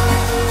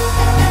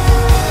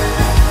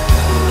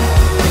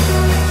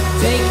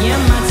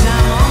 Taking my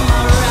time on my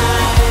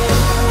ride.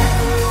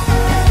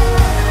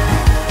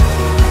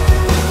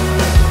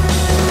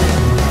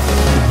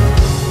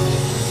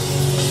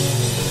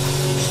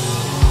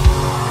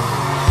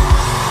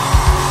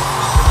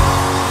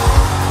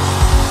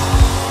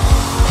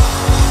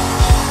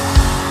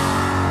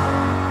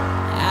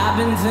 I've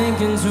been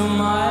thinking too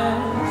much.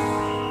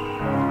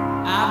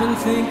 I've been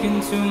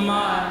thinking too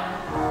much.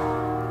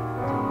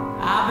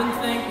 I've been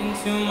thinking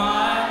too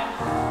much.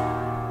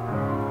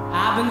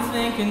 I've been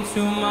thinking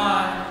too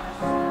much.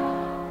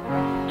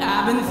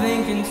 I've been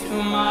thinking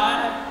too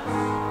much.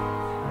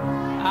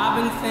 I've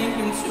been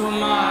thinking too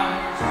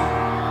much.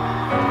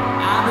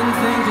 I've been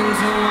thinking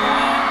too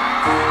much.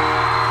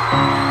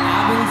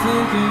 I've been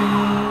thinking.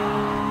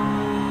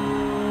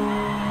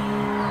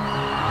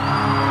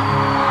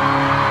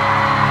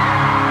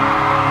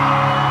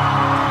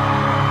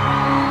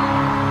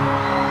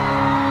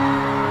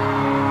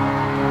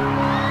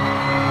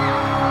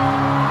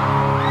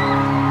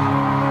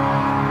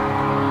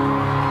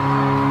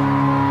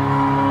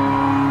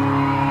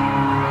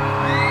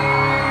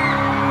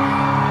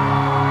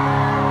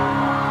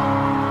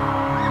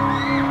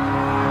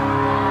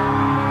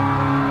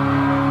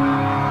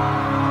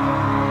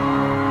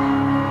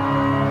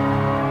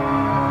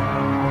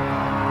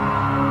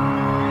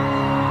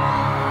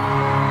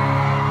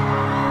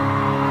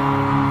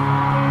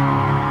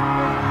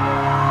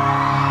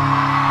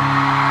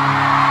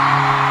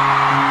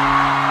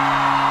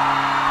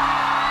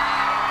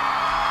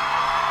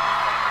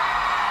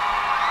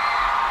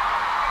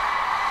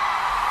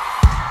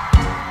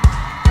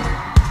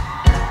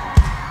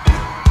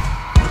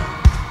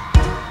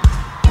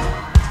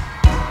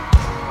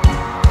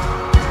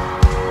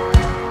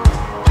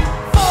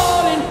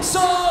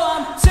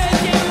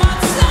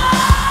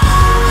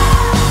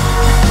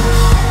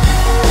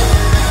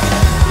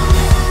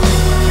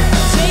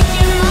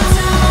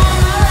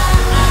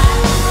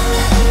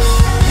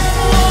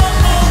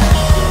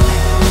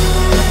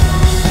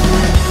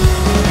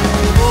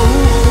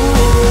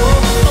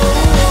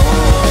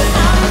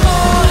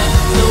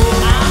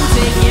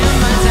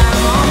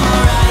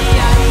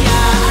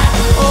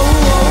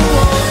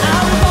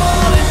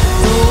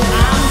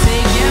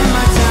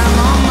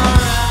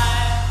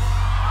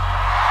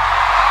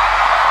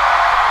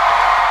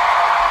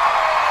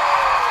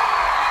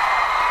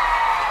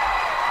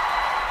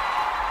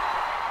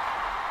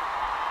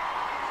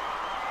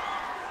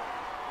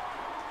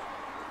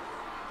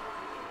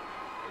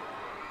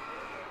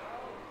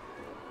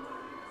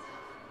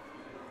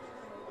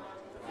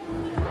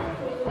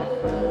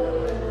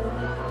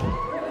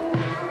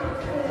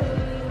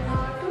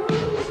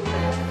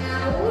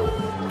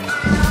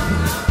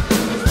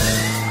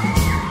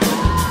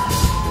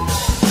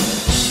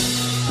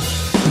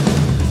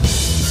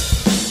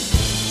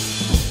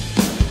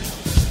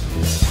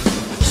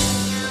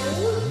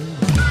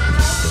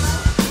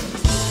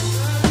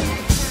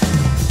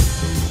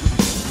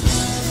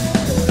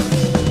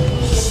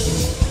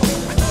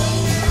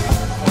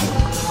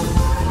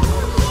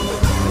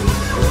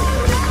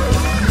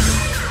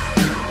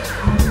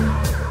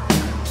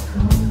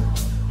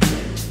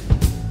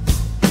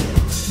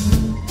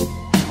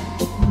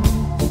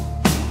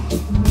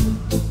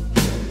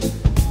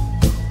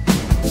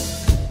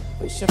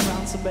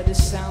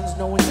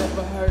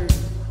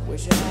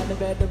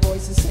 better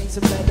voices, sing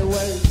some better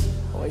words.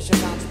 I wish I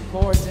found some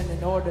chords in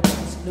an order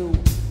that's new.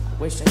 I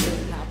wish I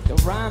didn't have to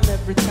rhyme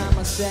every time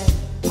I sang.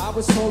 I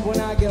was told when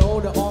I get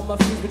older all my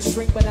fears would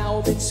shrink, but now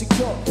I'm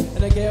insecure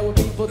and I get what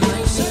people think. My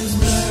name's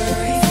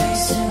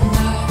Blurryface and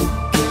I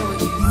care what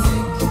you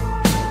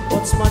think.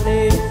 What's my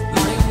name?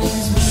 My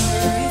name's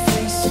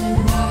Blurryface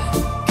and I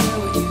care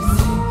what you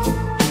think.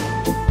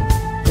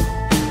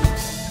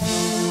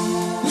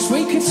 Wish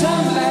we could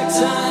turn back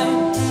time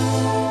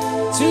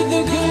to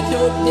the good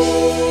old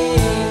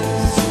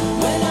days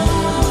when I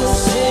was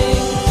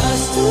saying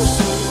us to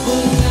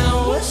but now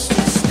we're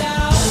stressed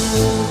out.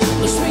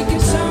 Wish we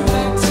could turn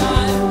back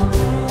time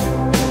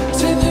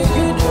to the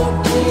good old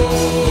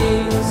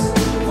days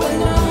when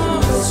I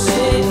was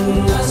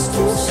saying us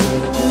to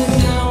but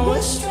now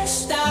we're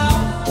stressed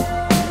out.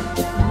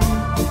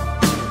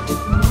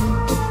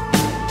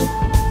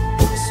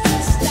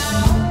 Stressed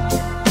out.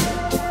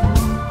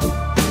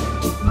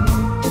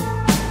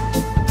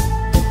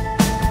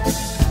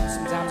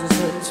 Sometimes a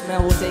certain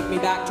smell will take me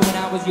back to when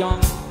I was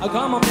young. How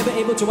come I'm never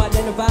able to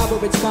identify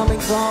where it's coming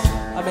from?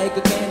 I make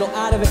a candle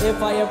out of it if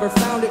I ever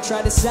found it.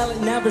 Try to sell it,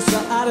 never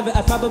sell out of it.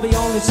 I probably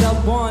only sell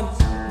one.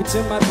 It's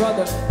in my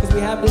brother, cause we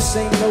have the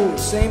same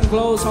nose, same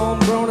clothes,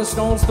 homegrown, a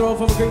stone's throw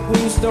from a creek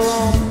we used to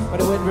roam.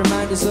 But it would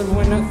remind us of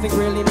when nothing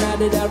really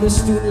mattered. Out of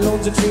student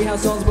loans and treehouse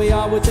zones, we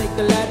all would take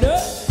the ladder.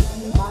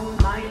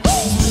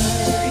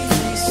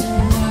 Blurryface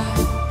and I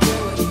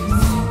care what you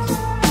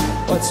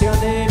think. What's your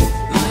name?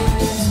 My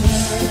name's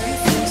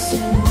Blurryface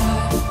and I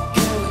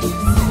care what you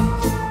think.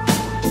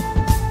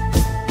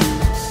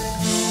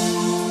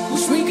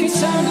 Wish we could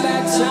turn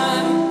back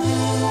time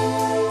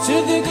to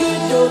the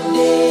good old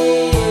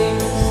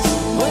days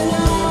when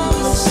I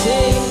was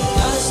saying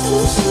us to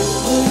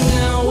but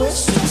now we're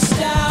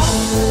stressed out.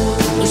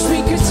 Wish we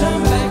could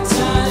turn back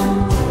time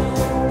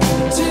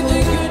to the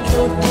good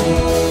old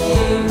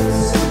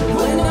days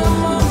when I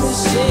was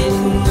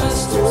saying us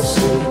to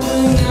but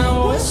now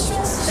we're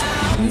stressed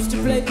out. Used to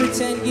play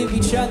pretend, give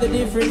each other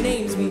different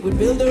names. We would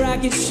build a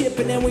rocket ship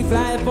and then we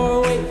fly it far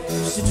away.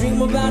 Used to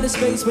dream about a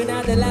space when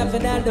now they're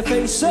laughing at the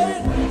face. Say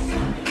it.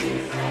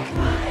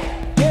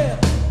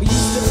 We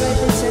used to play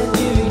pretend,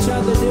 give each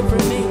other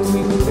different names.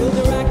 We would build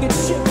a rocket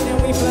ship and then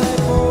we fly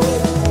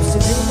forward. Used to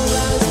dream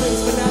around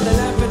space, but now they're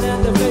laughing at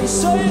the face.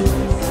 So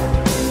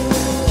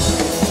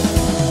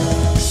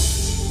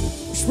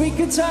wish we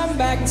could turn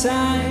back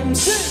time.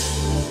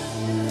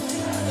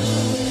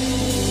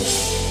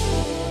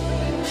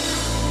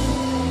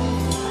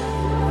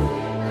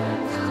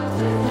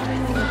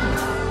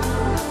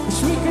 Wish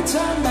we could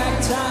turn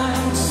back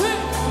time.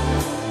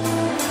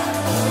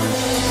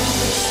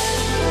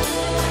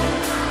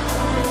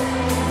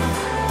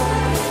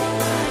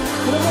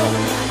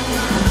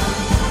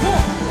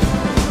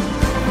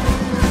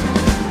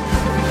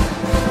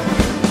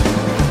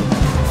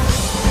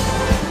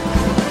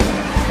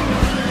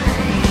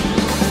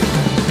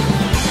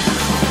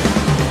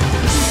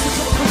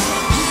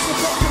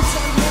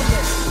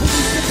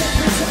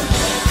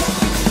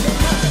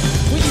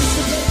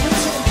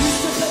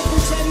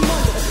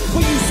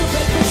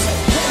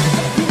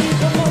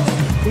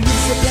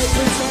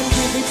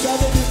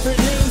 Different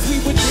names, we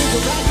would dream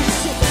about this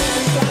shit and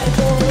we fly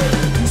forward.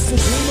 Used to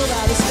dream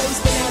about a space,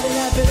 but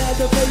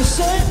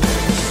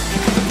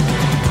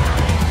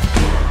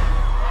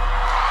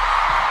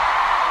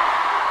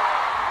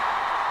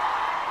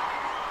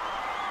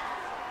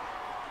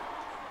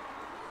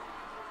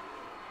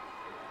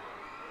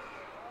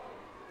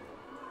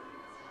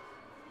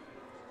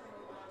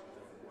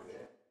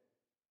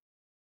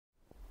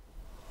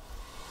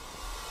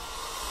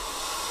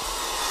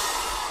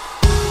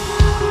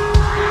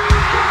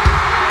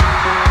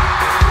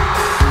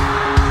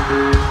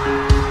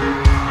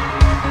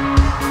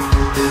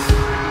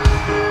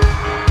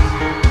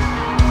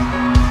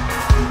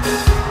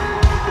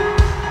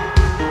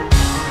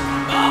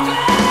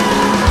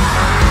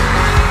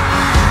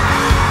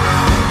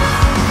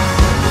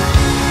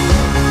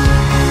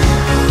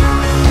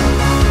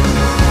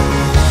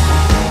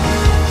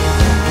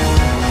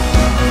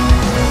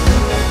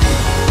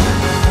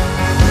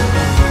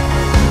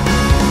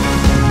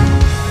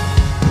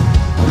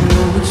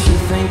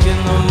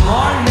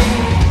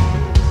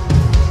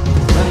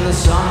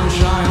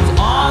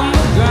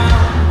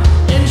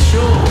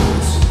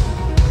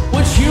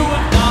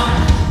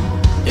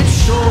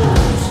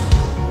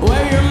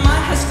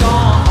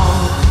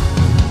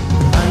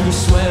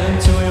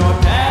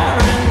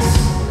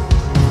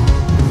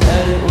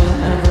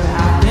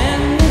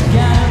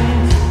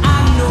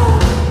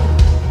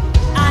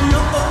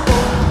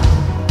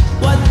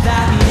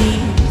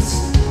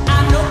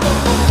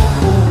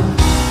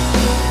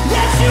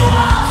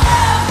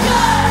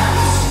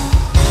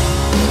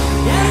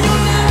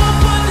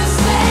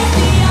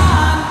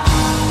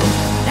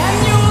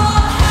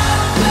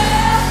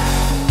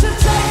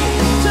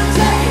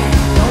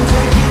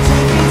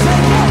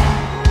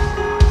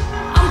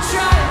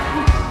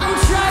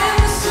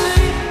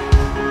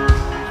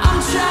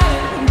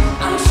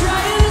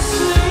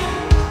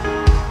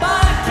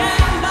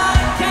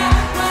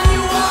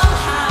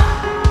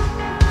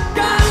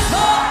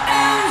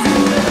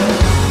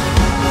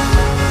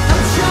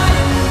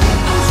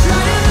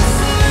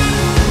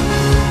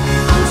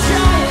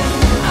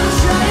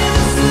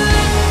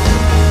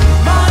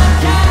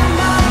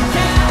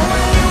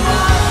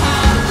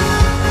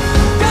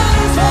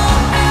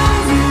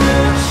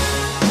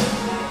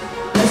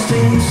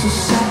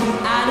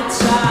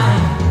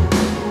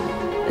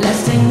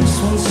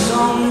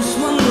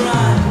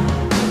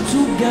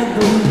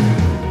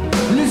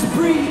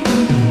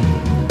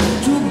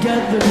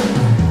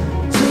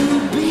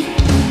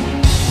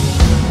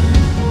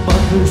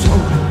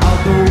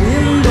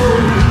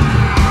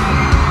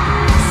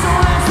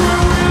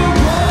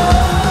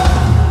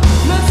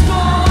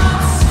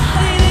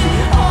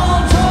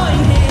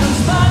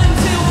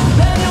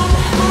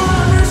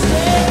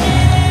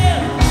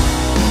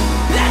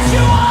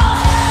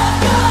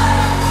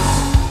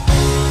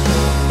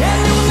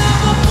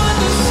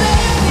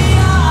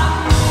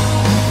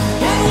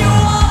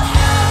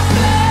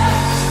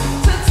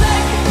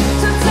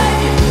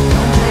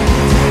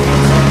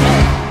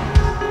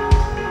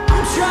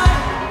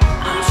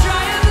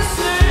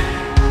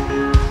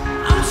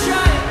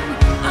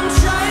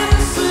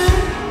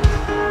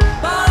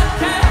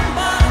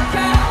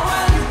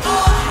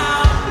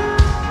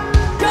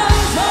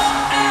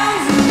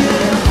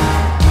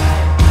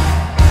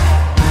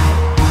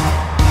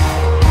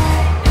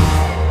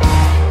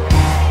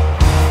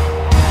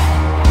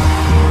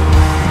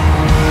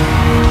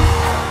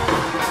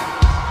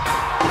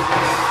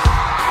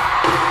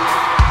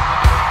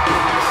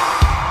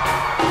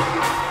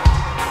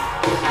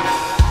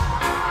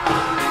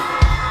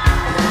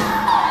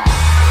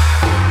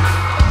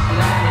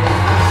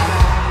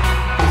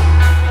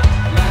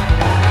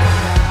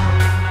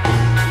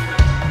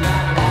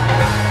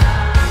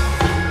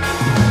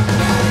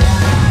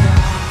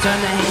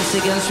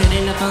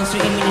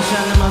sweet ammunition,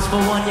 I must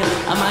forewarn you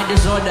of my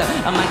disorder,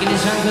 of my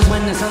condition. Cause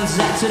when the sun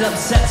sets, it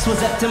upsets.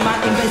 Was up to my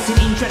invested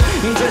interest,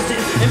 interested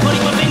in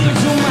putting my finger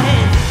to my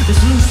hand. The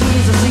solution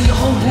is I see a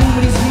whole room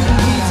with these legal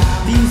beats.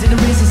 The use of the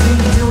race is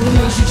until the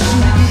nation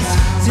shoot it is.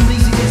 Simply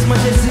suggests my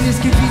destiny is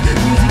confused.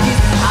 Music is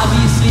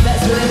obviously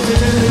that's what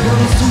entertainment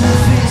comes to a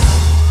fist.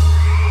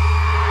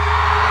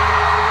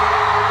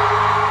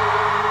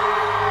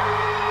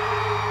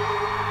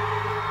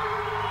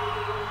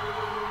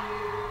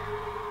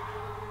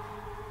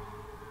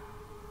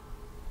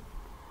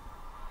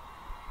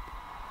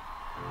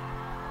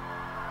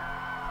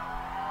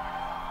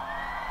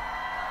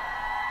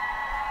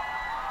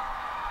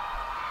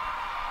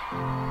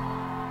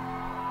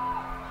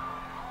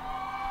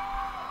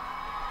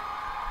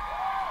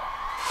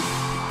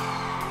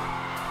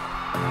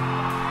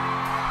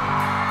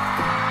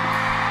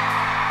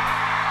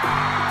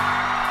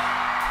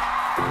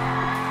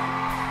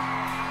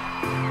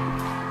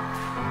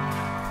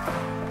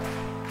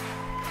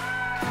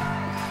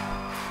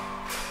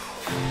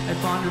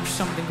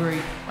 Something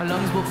great. My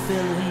lungs will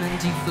fill and then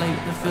deflate.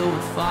 They're filled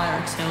with fire,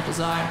 exhale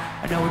desire.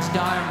 I know it's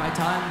dire, my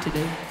time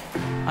today.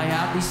 I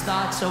have these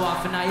thoughts so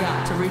often I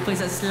ought to replace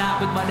that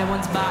slap with my dead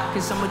one's back.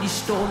 Cause somebody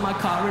stole my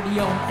car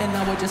radio and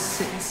I would just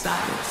sit in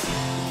silence.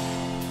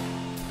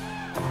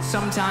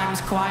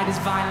 Sometimes quiet is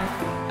violent.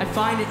 I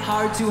find it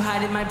hard to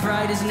hide it. My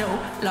pride is no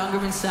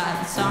longer inside.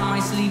 It's on my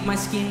sleeve, my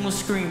skin will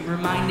scream,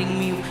 reminding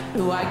me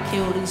who I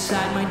killed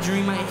inside my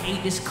dream. I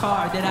hate this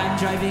car that I'm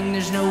driving.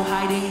 There's no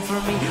hiding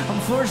from me.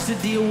 I'm forced to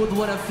deal with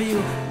what I feel.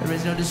 There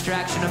is no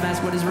distraction, and that's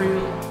what is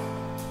real.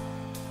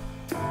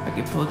 I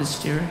can pull the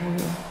steering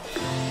wheel.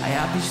 I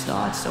have these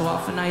thoughts so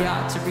often I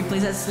ought to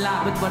replace that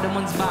slap with what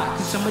one's back.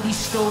 Cause somebody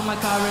stole my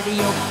car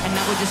radio and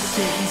I would just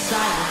sit in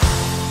silence.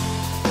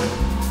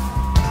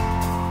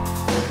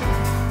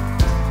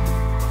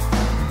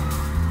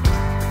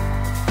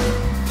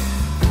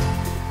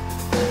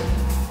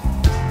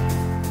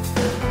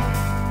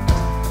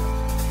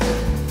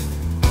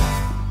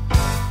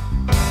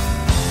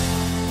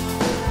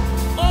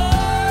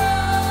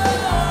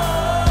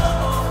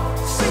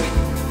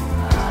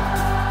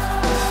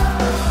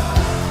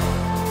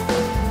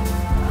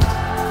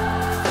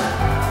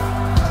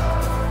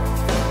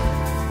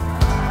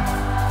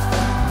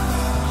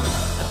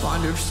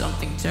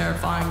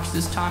 Terrifying, cause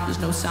this time there's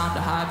no sound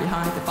to hide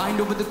behind. I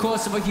find over the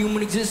course of our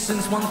human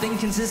existence, one thing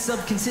consists of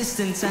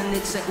consistence, and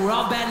it's that we're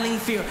all battling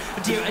fear.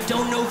 But dear, I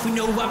don't know if we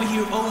know why we're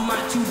here. Oh my,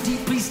 too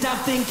deep, please stop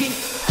thinking.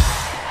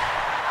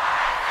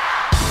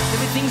 There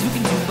are things we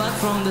can do, but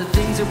from the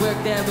things that work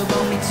there we're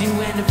only two,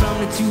 and from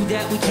the two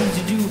that we choose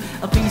to do,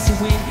 a piece of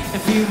win and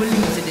fear we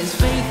lose. It is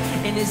faith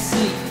and it's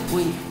sleep.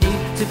 We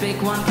need to pick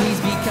one, please,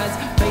 because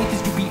faith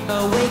is to be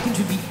awake, and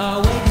to be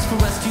awake is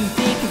for us to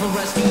think, and for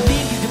us to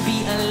think is to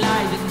be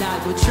alive. And I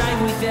will try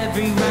with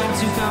every rhyme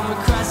to come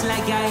across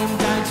like I am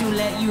dying to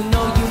let you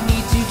know you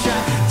need to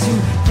try to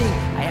think.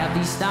 I have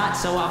these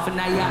thoughts so often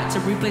I ought to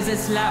replace that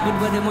slap with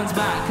what one's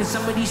back. Cause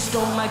somebody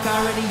stole my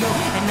car radio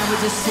and I would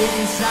just sit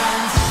in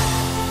silence.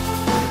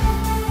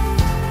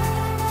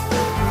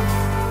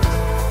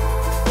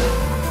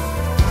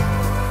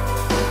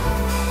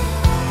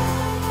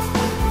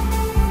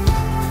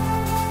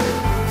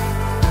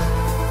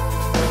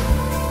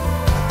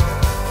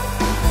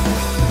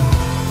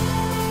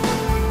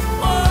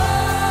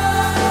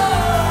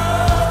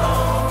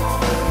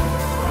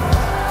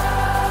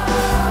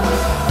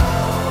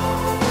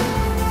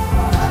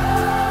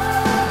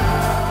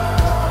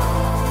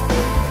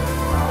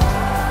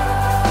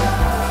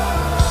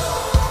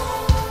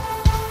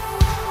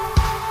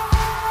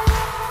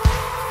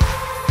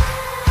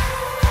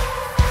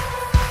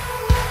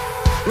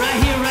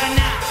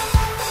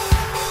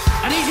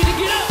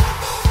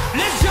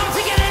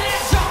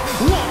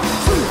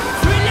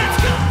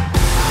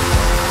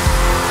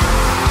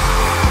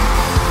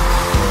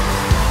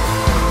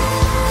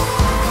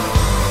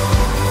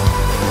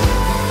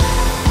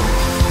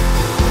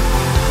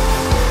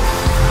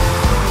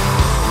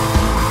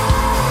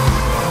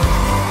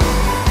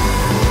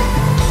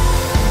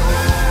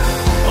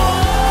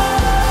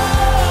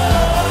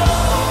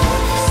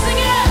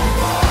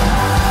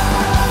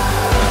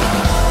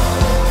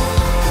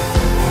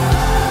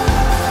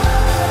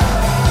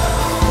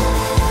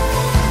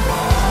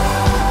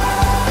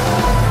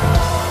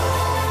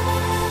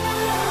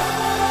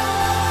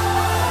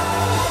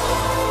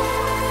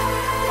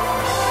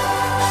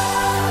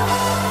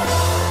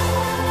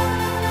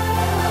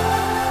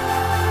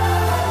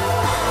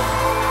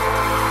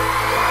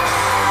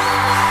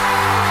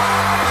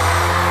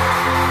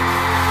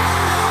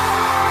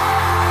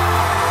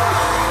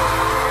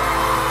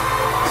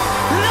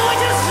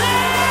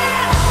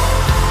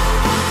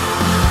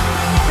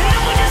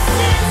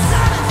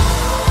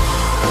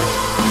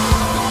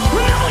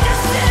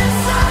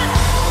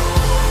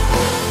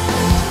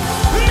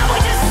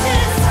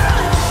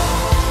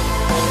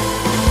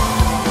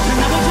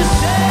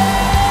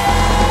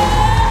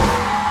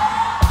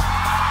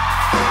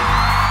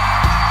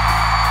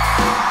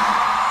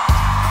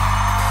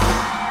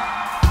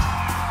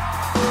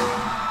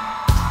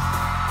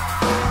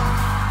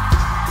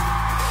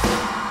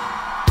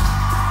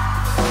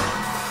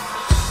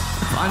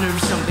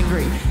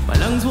 My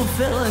lungs will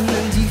fill and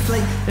then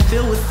deflate. They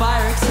fill with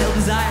fire, exhale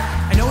desire.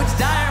 I know it's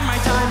dire, my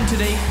time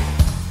today.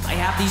 I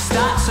have these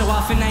thoughts, so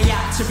often I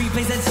act to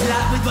replace that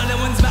slap with other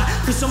one's back.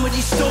 Cause somebody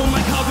stole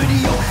my car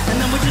video,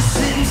 and then we're just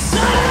sitting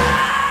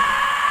silent.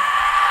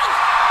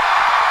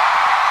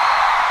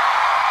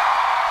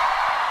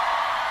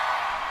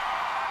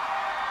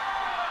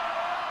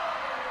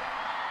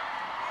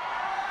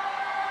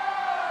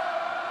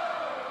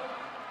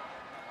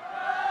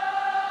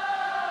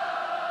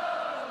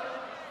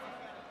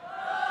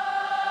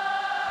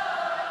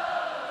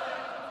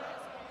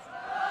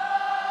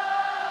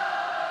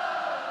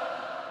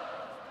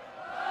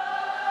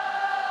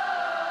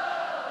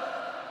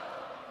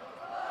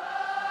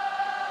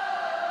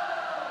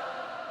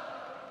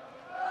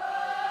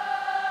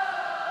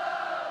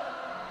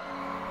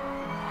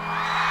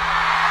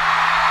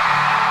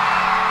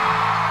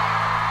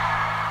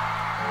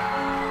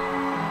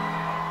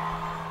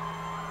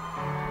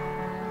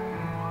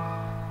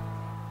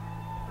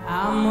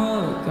 I'm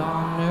a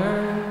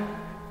goner.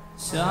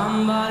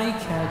 Somebody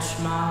catch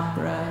my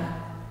breath.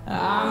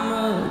 I'm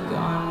a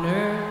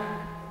goner.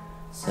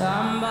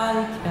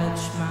 Somebody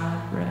catch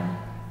my breath.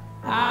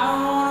 I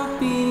wanna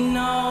be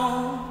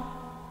known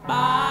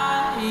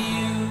by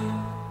you.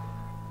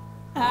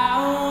 I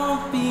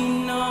wanna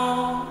be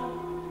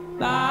known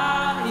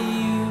by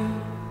you.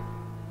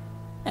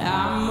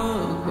 I'm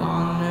a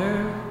goner.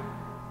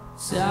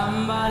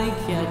 Somebody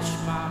catch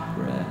my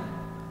breath.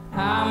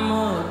 I'm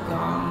a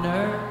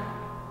goner.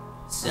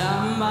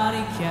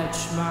 Somebody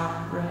catch my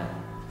breath.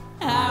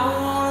 I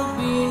wanna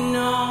be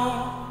known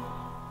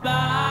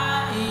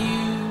by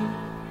you.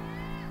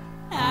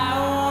 I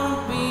wanna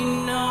be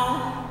known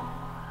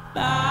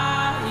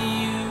by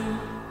you.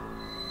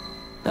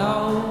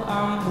 Though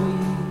I'm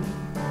weak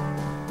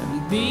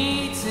and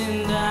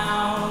beaten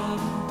down,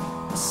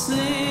 I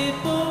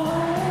slip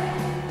away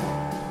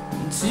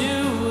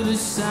into the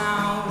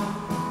sound.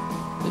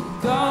 The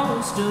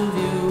ghost of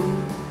you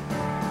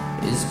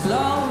is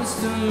close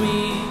to me.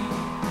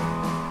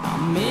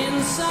 I'm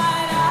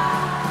inside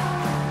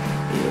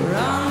out, you're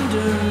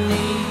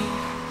underneath.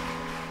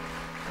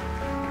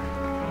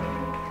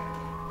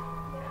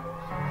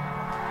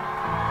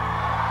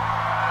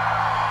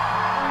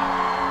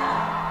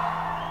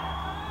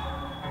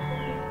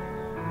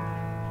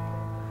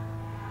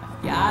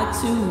 I've got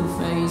two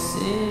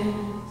faces,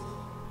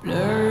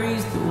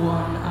 blurry's the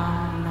one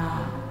I'm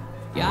not.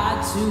 I've got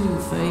two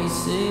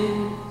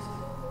faces,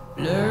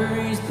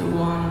 blurry's the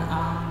one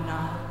I'm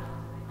not.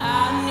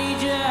 I need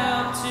your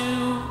help to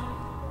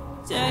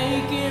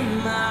take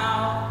him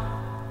out.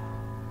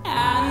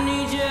 I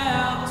need your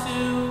help to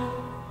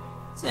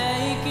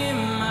take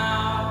him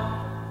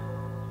out.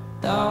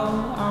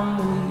 Though I'm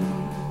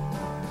weak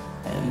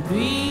and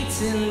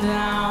beaten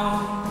down,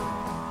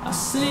 I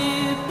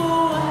slip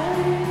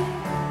away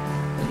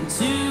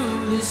into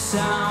the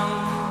sound.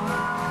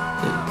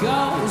 The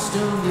ghost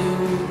of you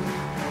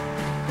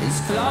is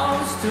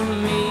close to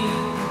me.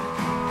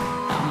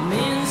 I'm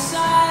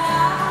inside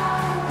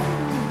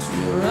out,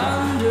 you're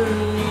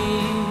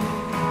underneath.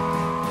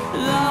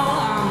 Though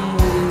I'm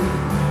weak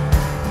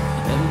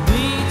and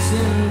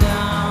beaten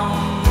down,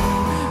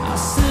 I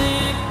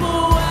slip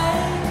away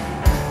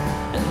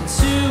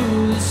into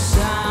the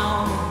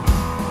sound.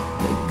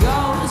 The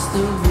ghost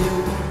of you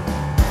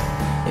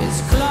is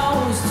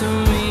close to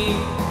me.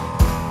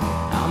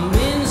 I'm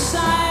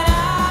inside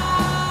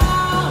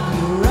out,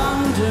 you're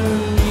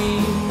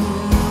underneath.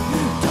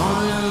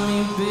 Don't let me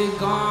be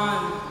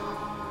gone.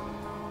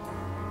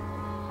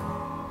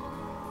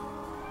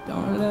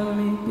 Don't let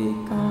me be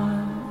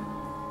gone.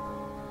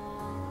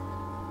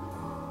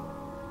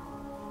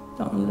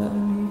 Don't let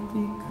me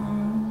be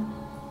gone.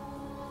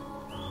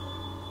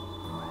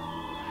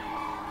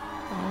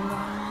 Don't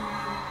let me.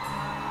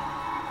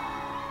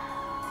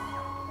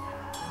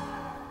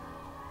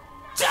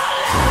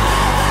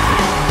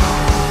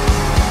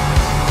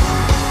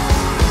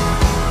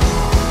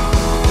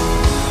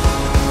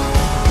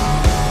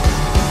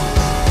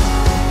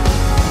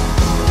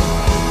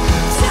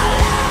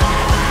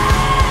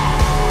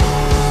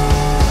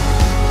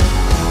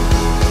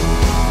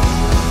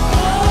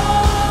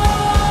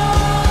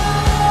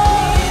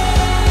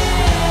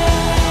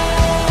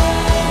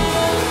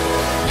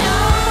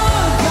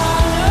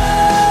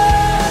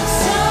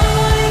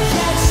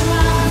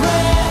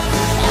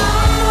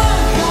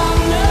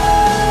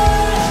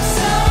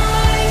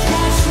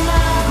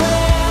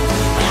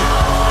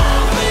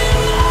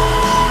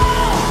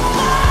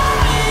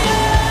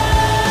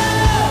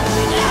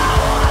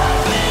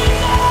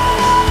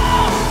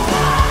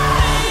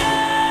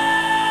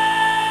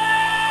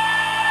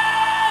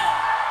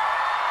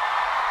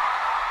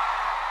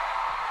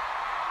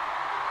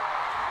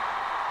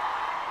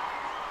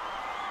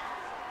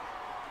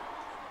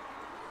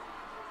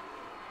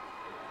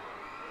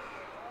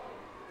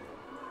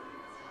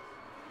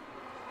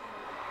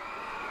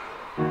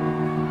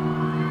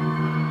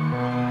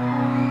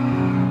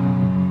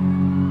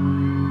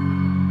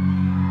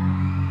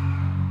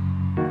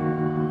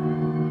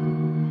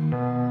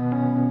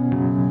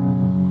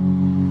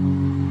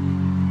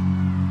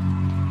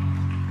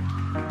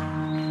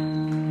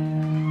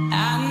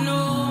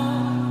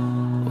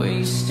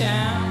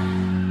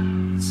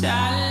 stand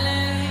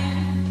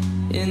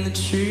silent in the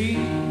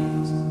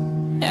trees,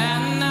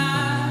 and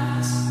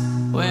that's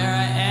where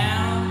I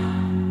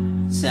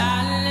am,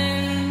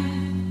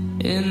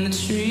 silent in the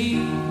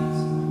trees.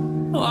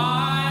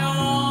 Why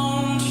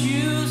won't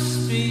you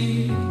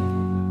speak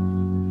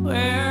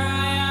where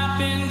I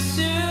happen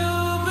to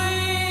be,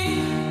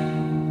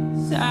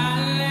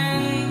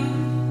 silent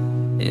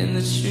in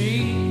the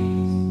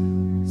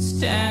trees,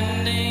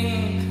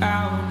 standing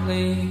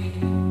cowardly?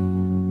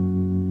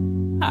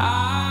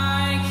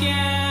 I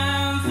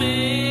can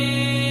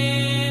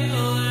feel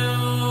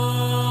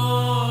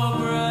your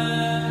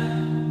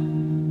breath.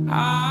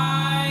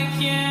 I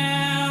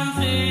can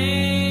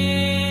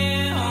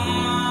feel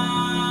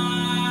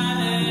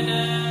my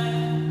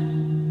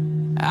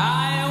death. I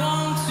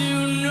want to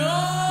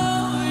know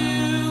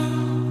you.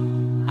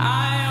 I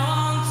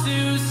want to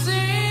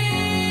see.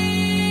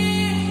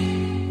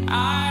 I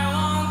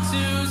want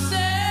to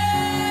say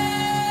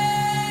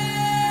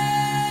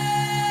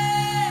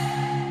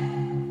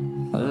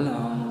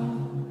hello.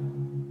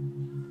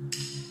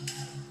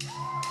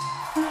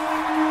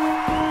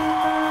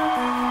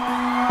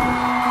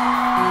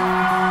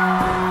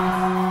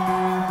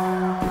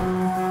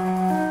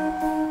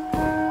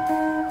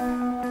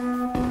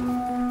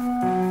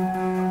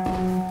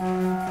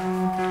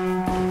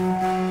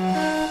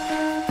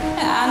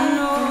 I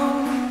know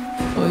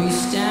where you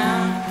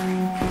stand,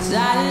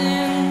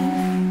 silent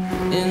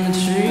in the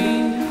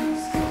trees,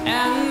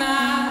 and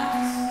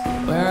that's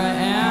where I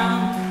am,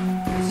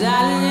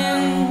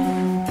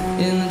 silent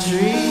in the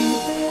trees.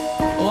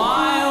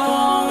 Why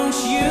won't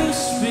you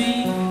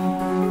speak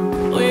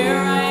where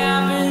I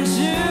happen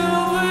to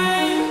be,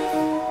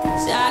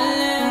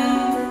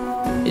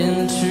 silent in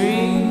the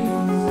trees,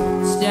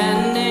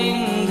 standing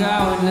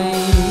cowardly?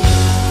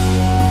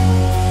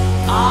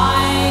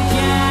 I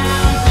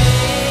can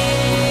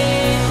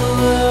feel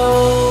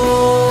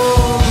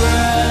your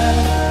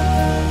breath.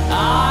 I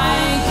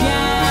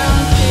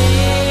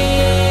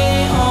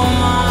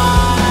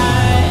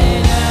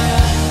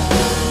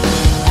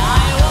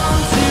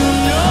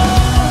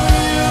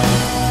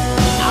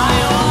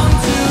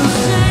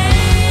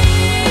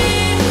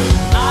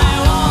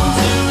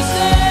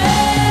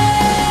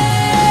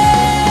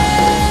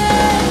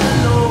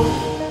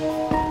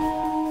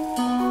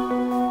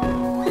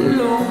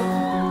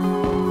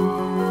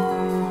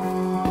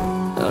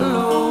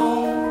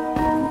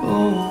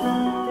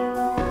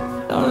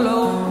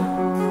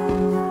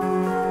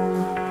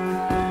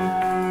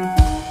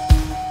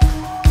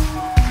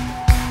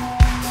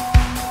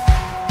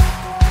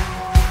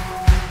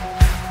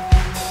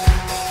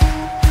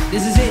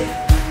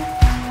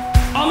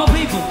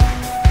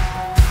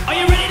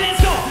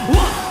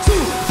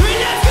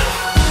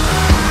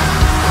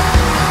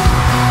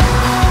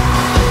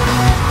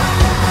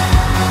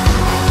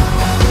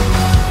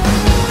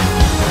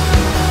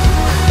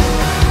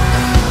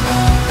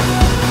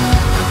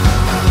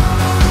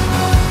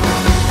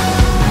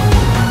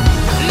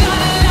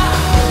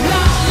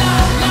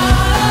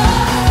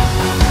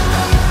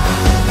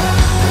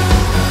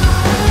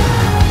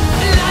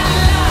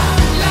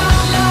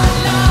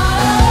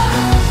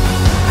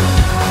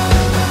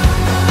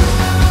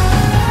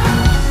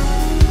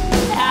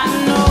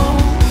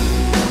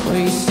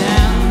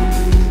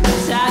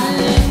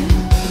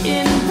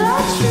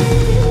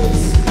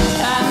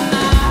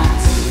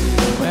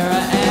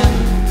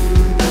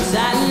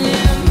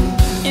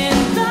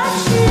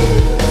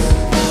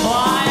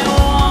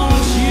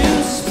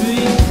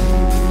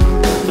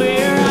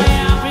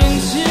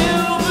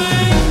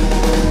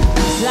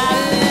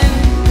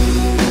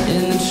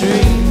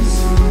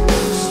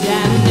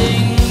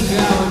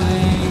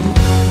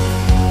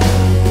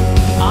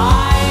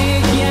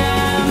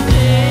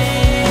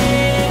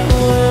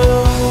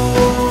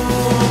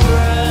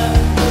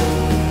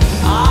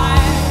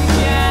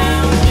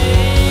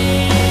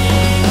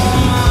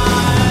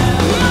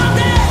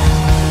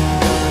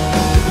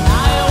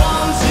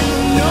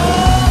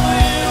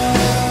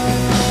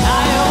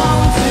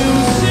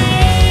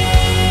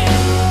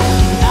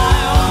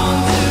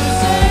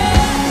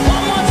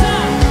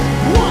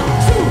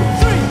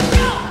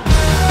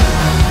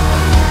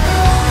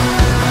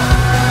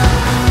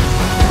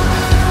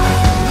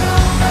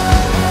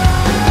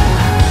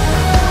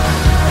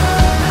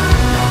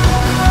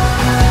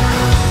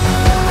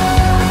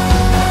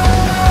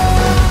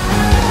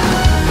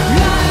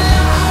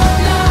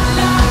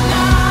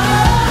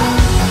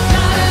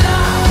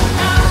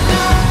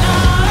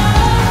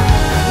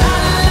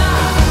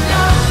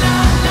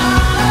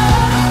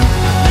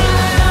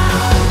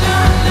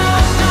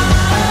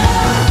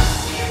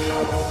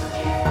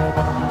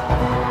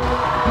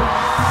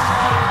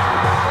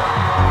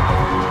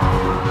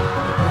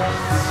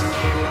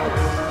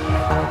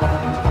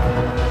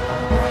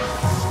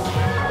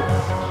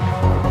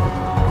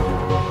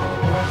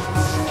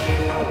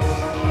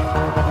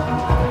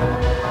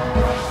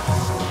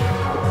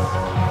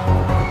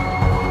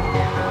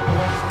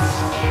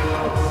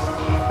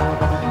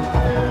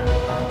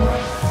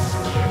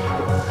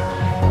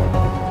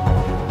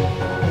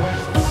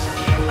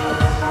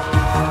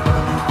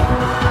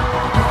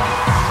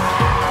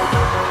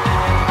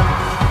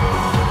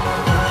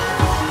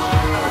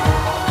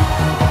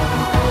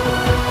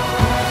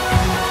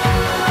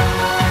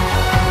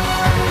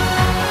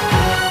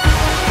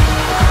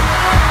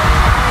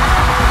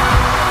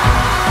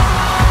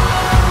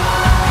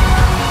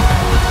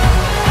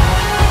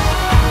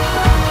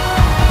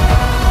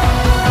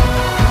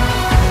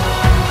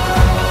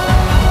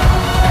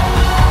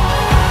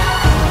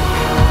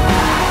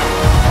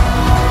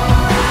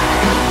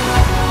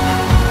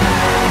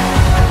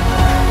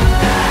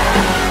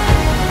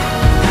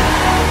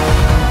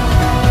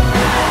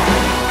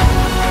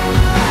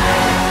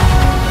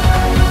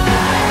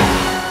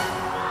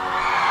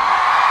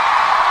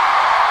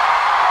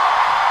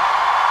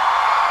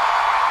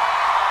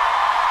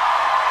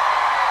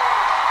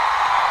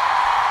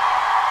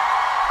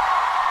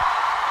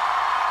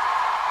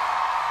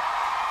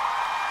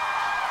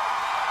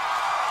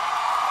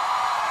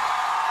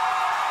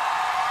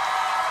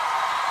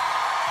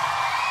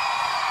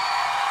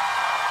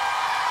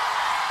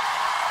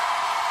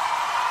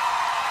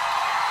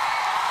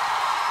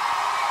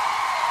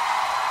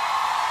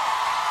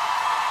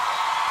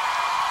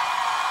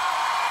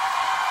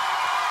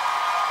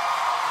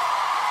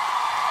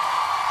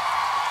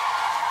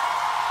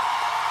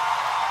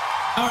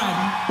All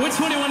right, we're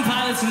 21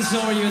 Pilots and so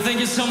are you.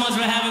 Thank you so much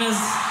for having us.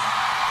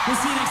 We'll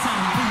see you next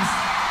time,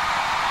 please.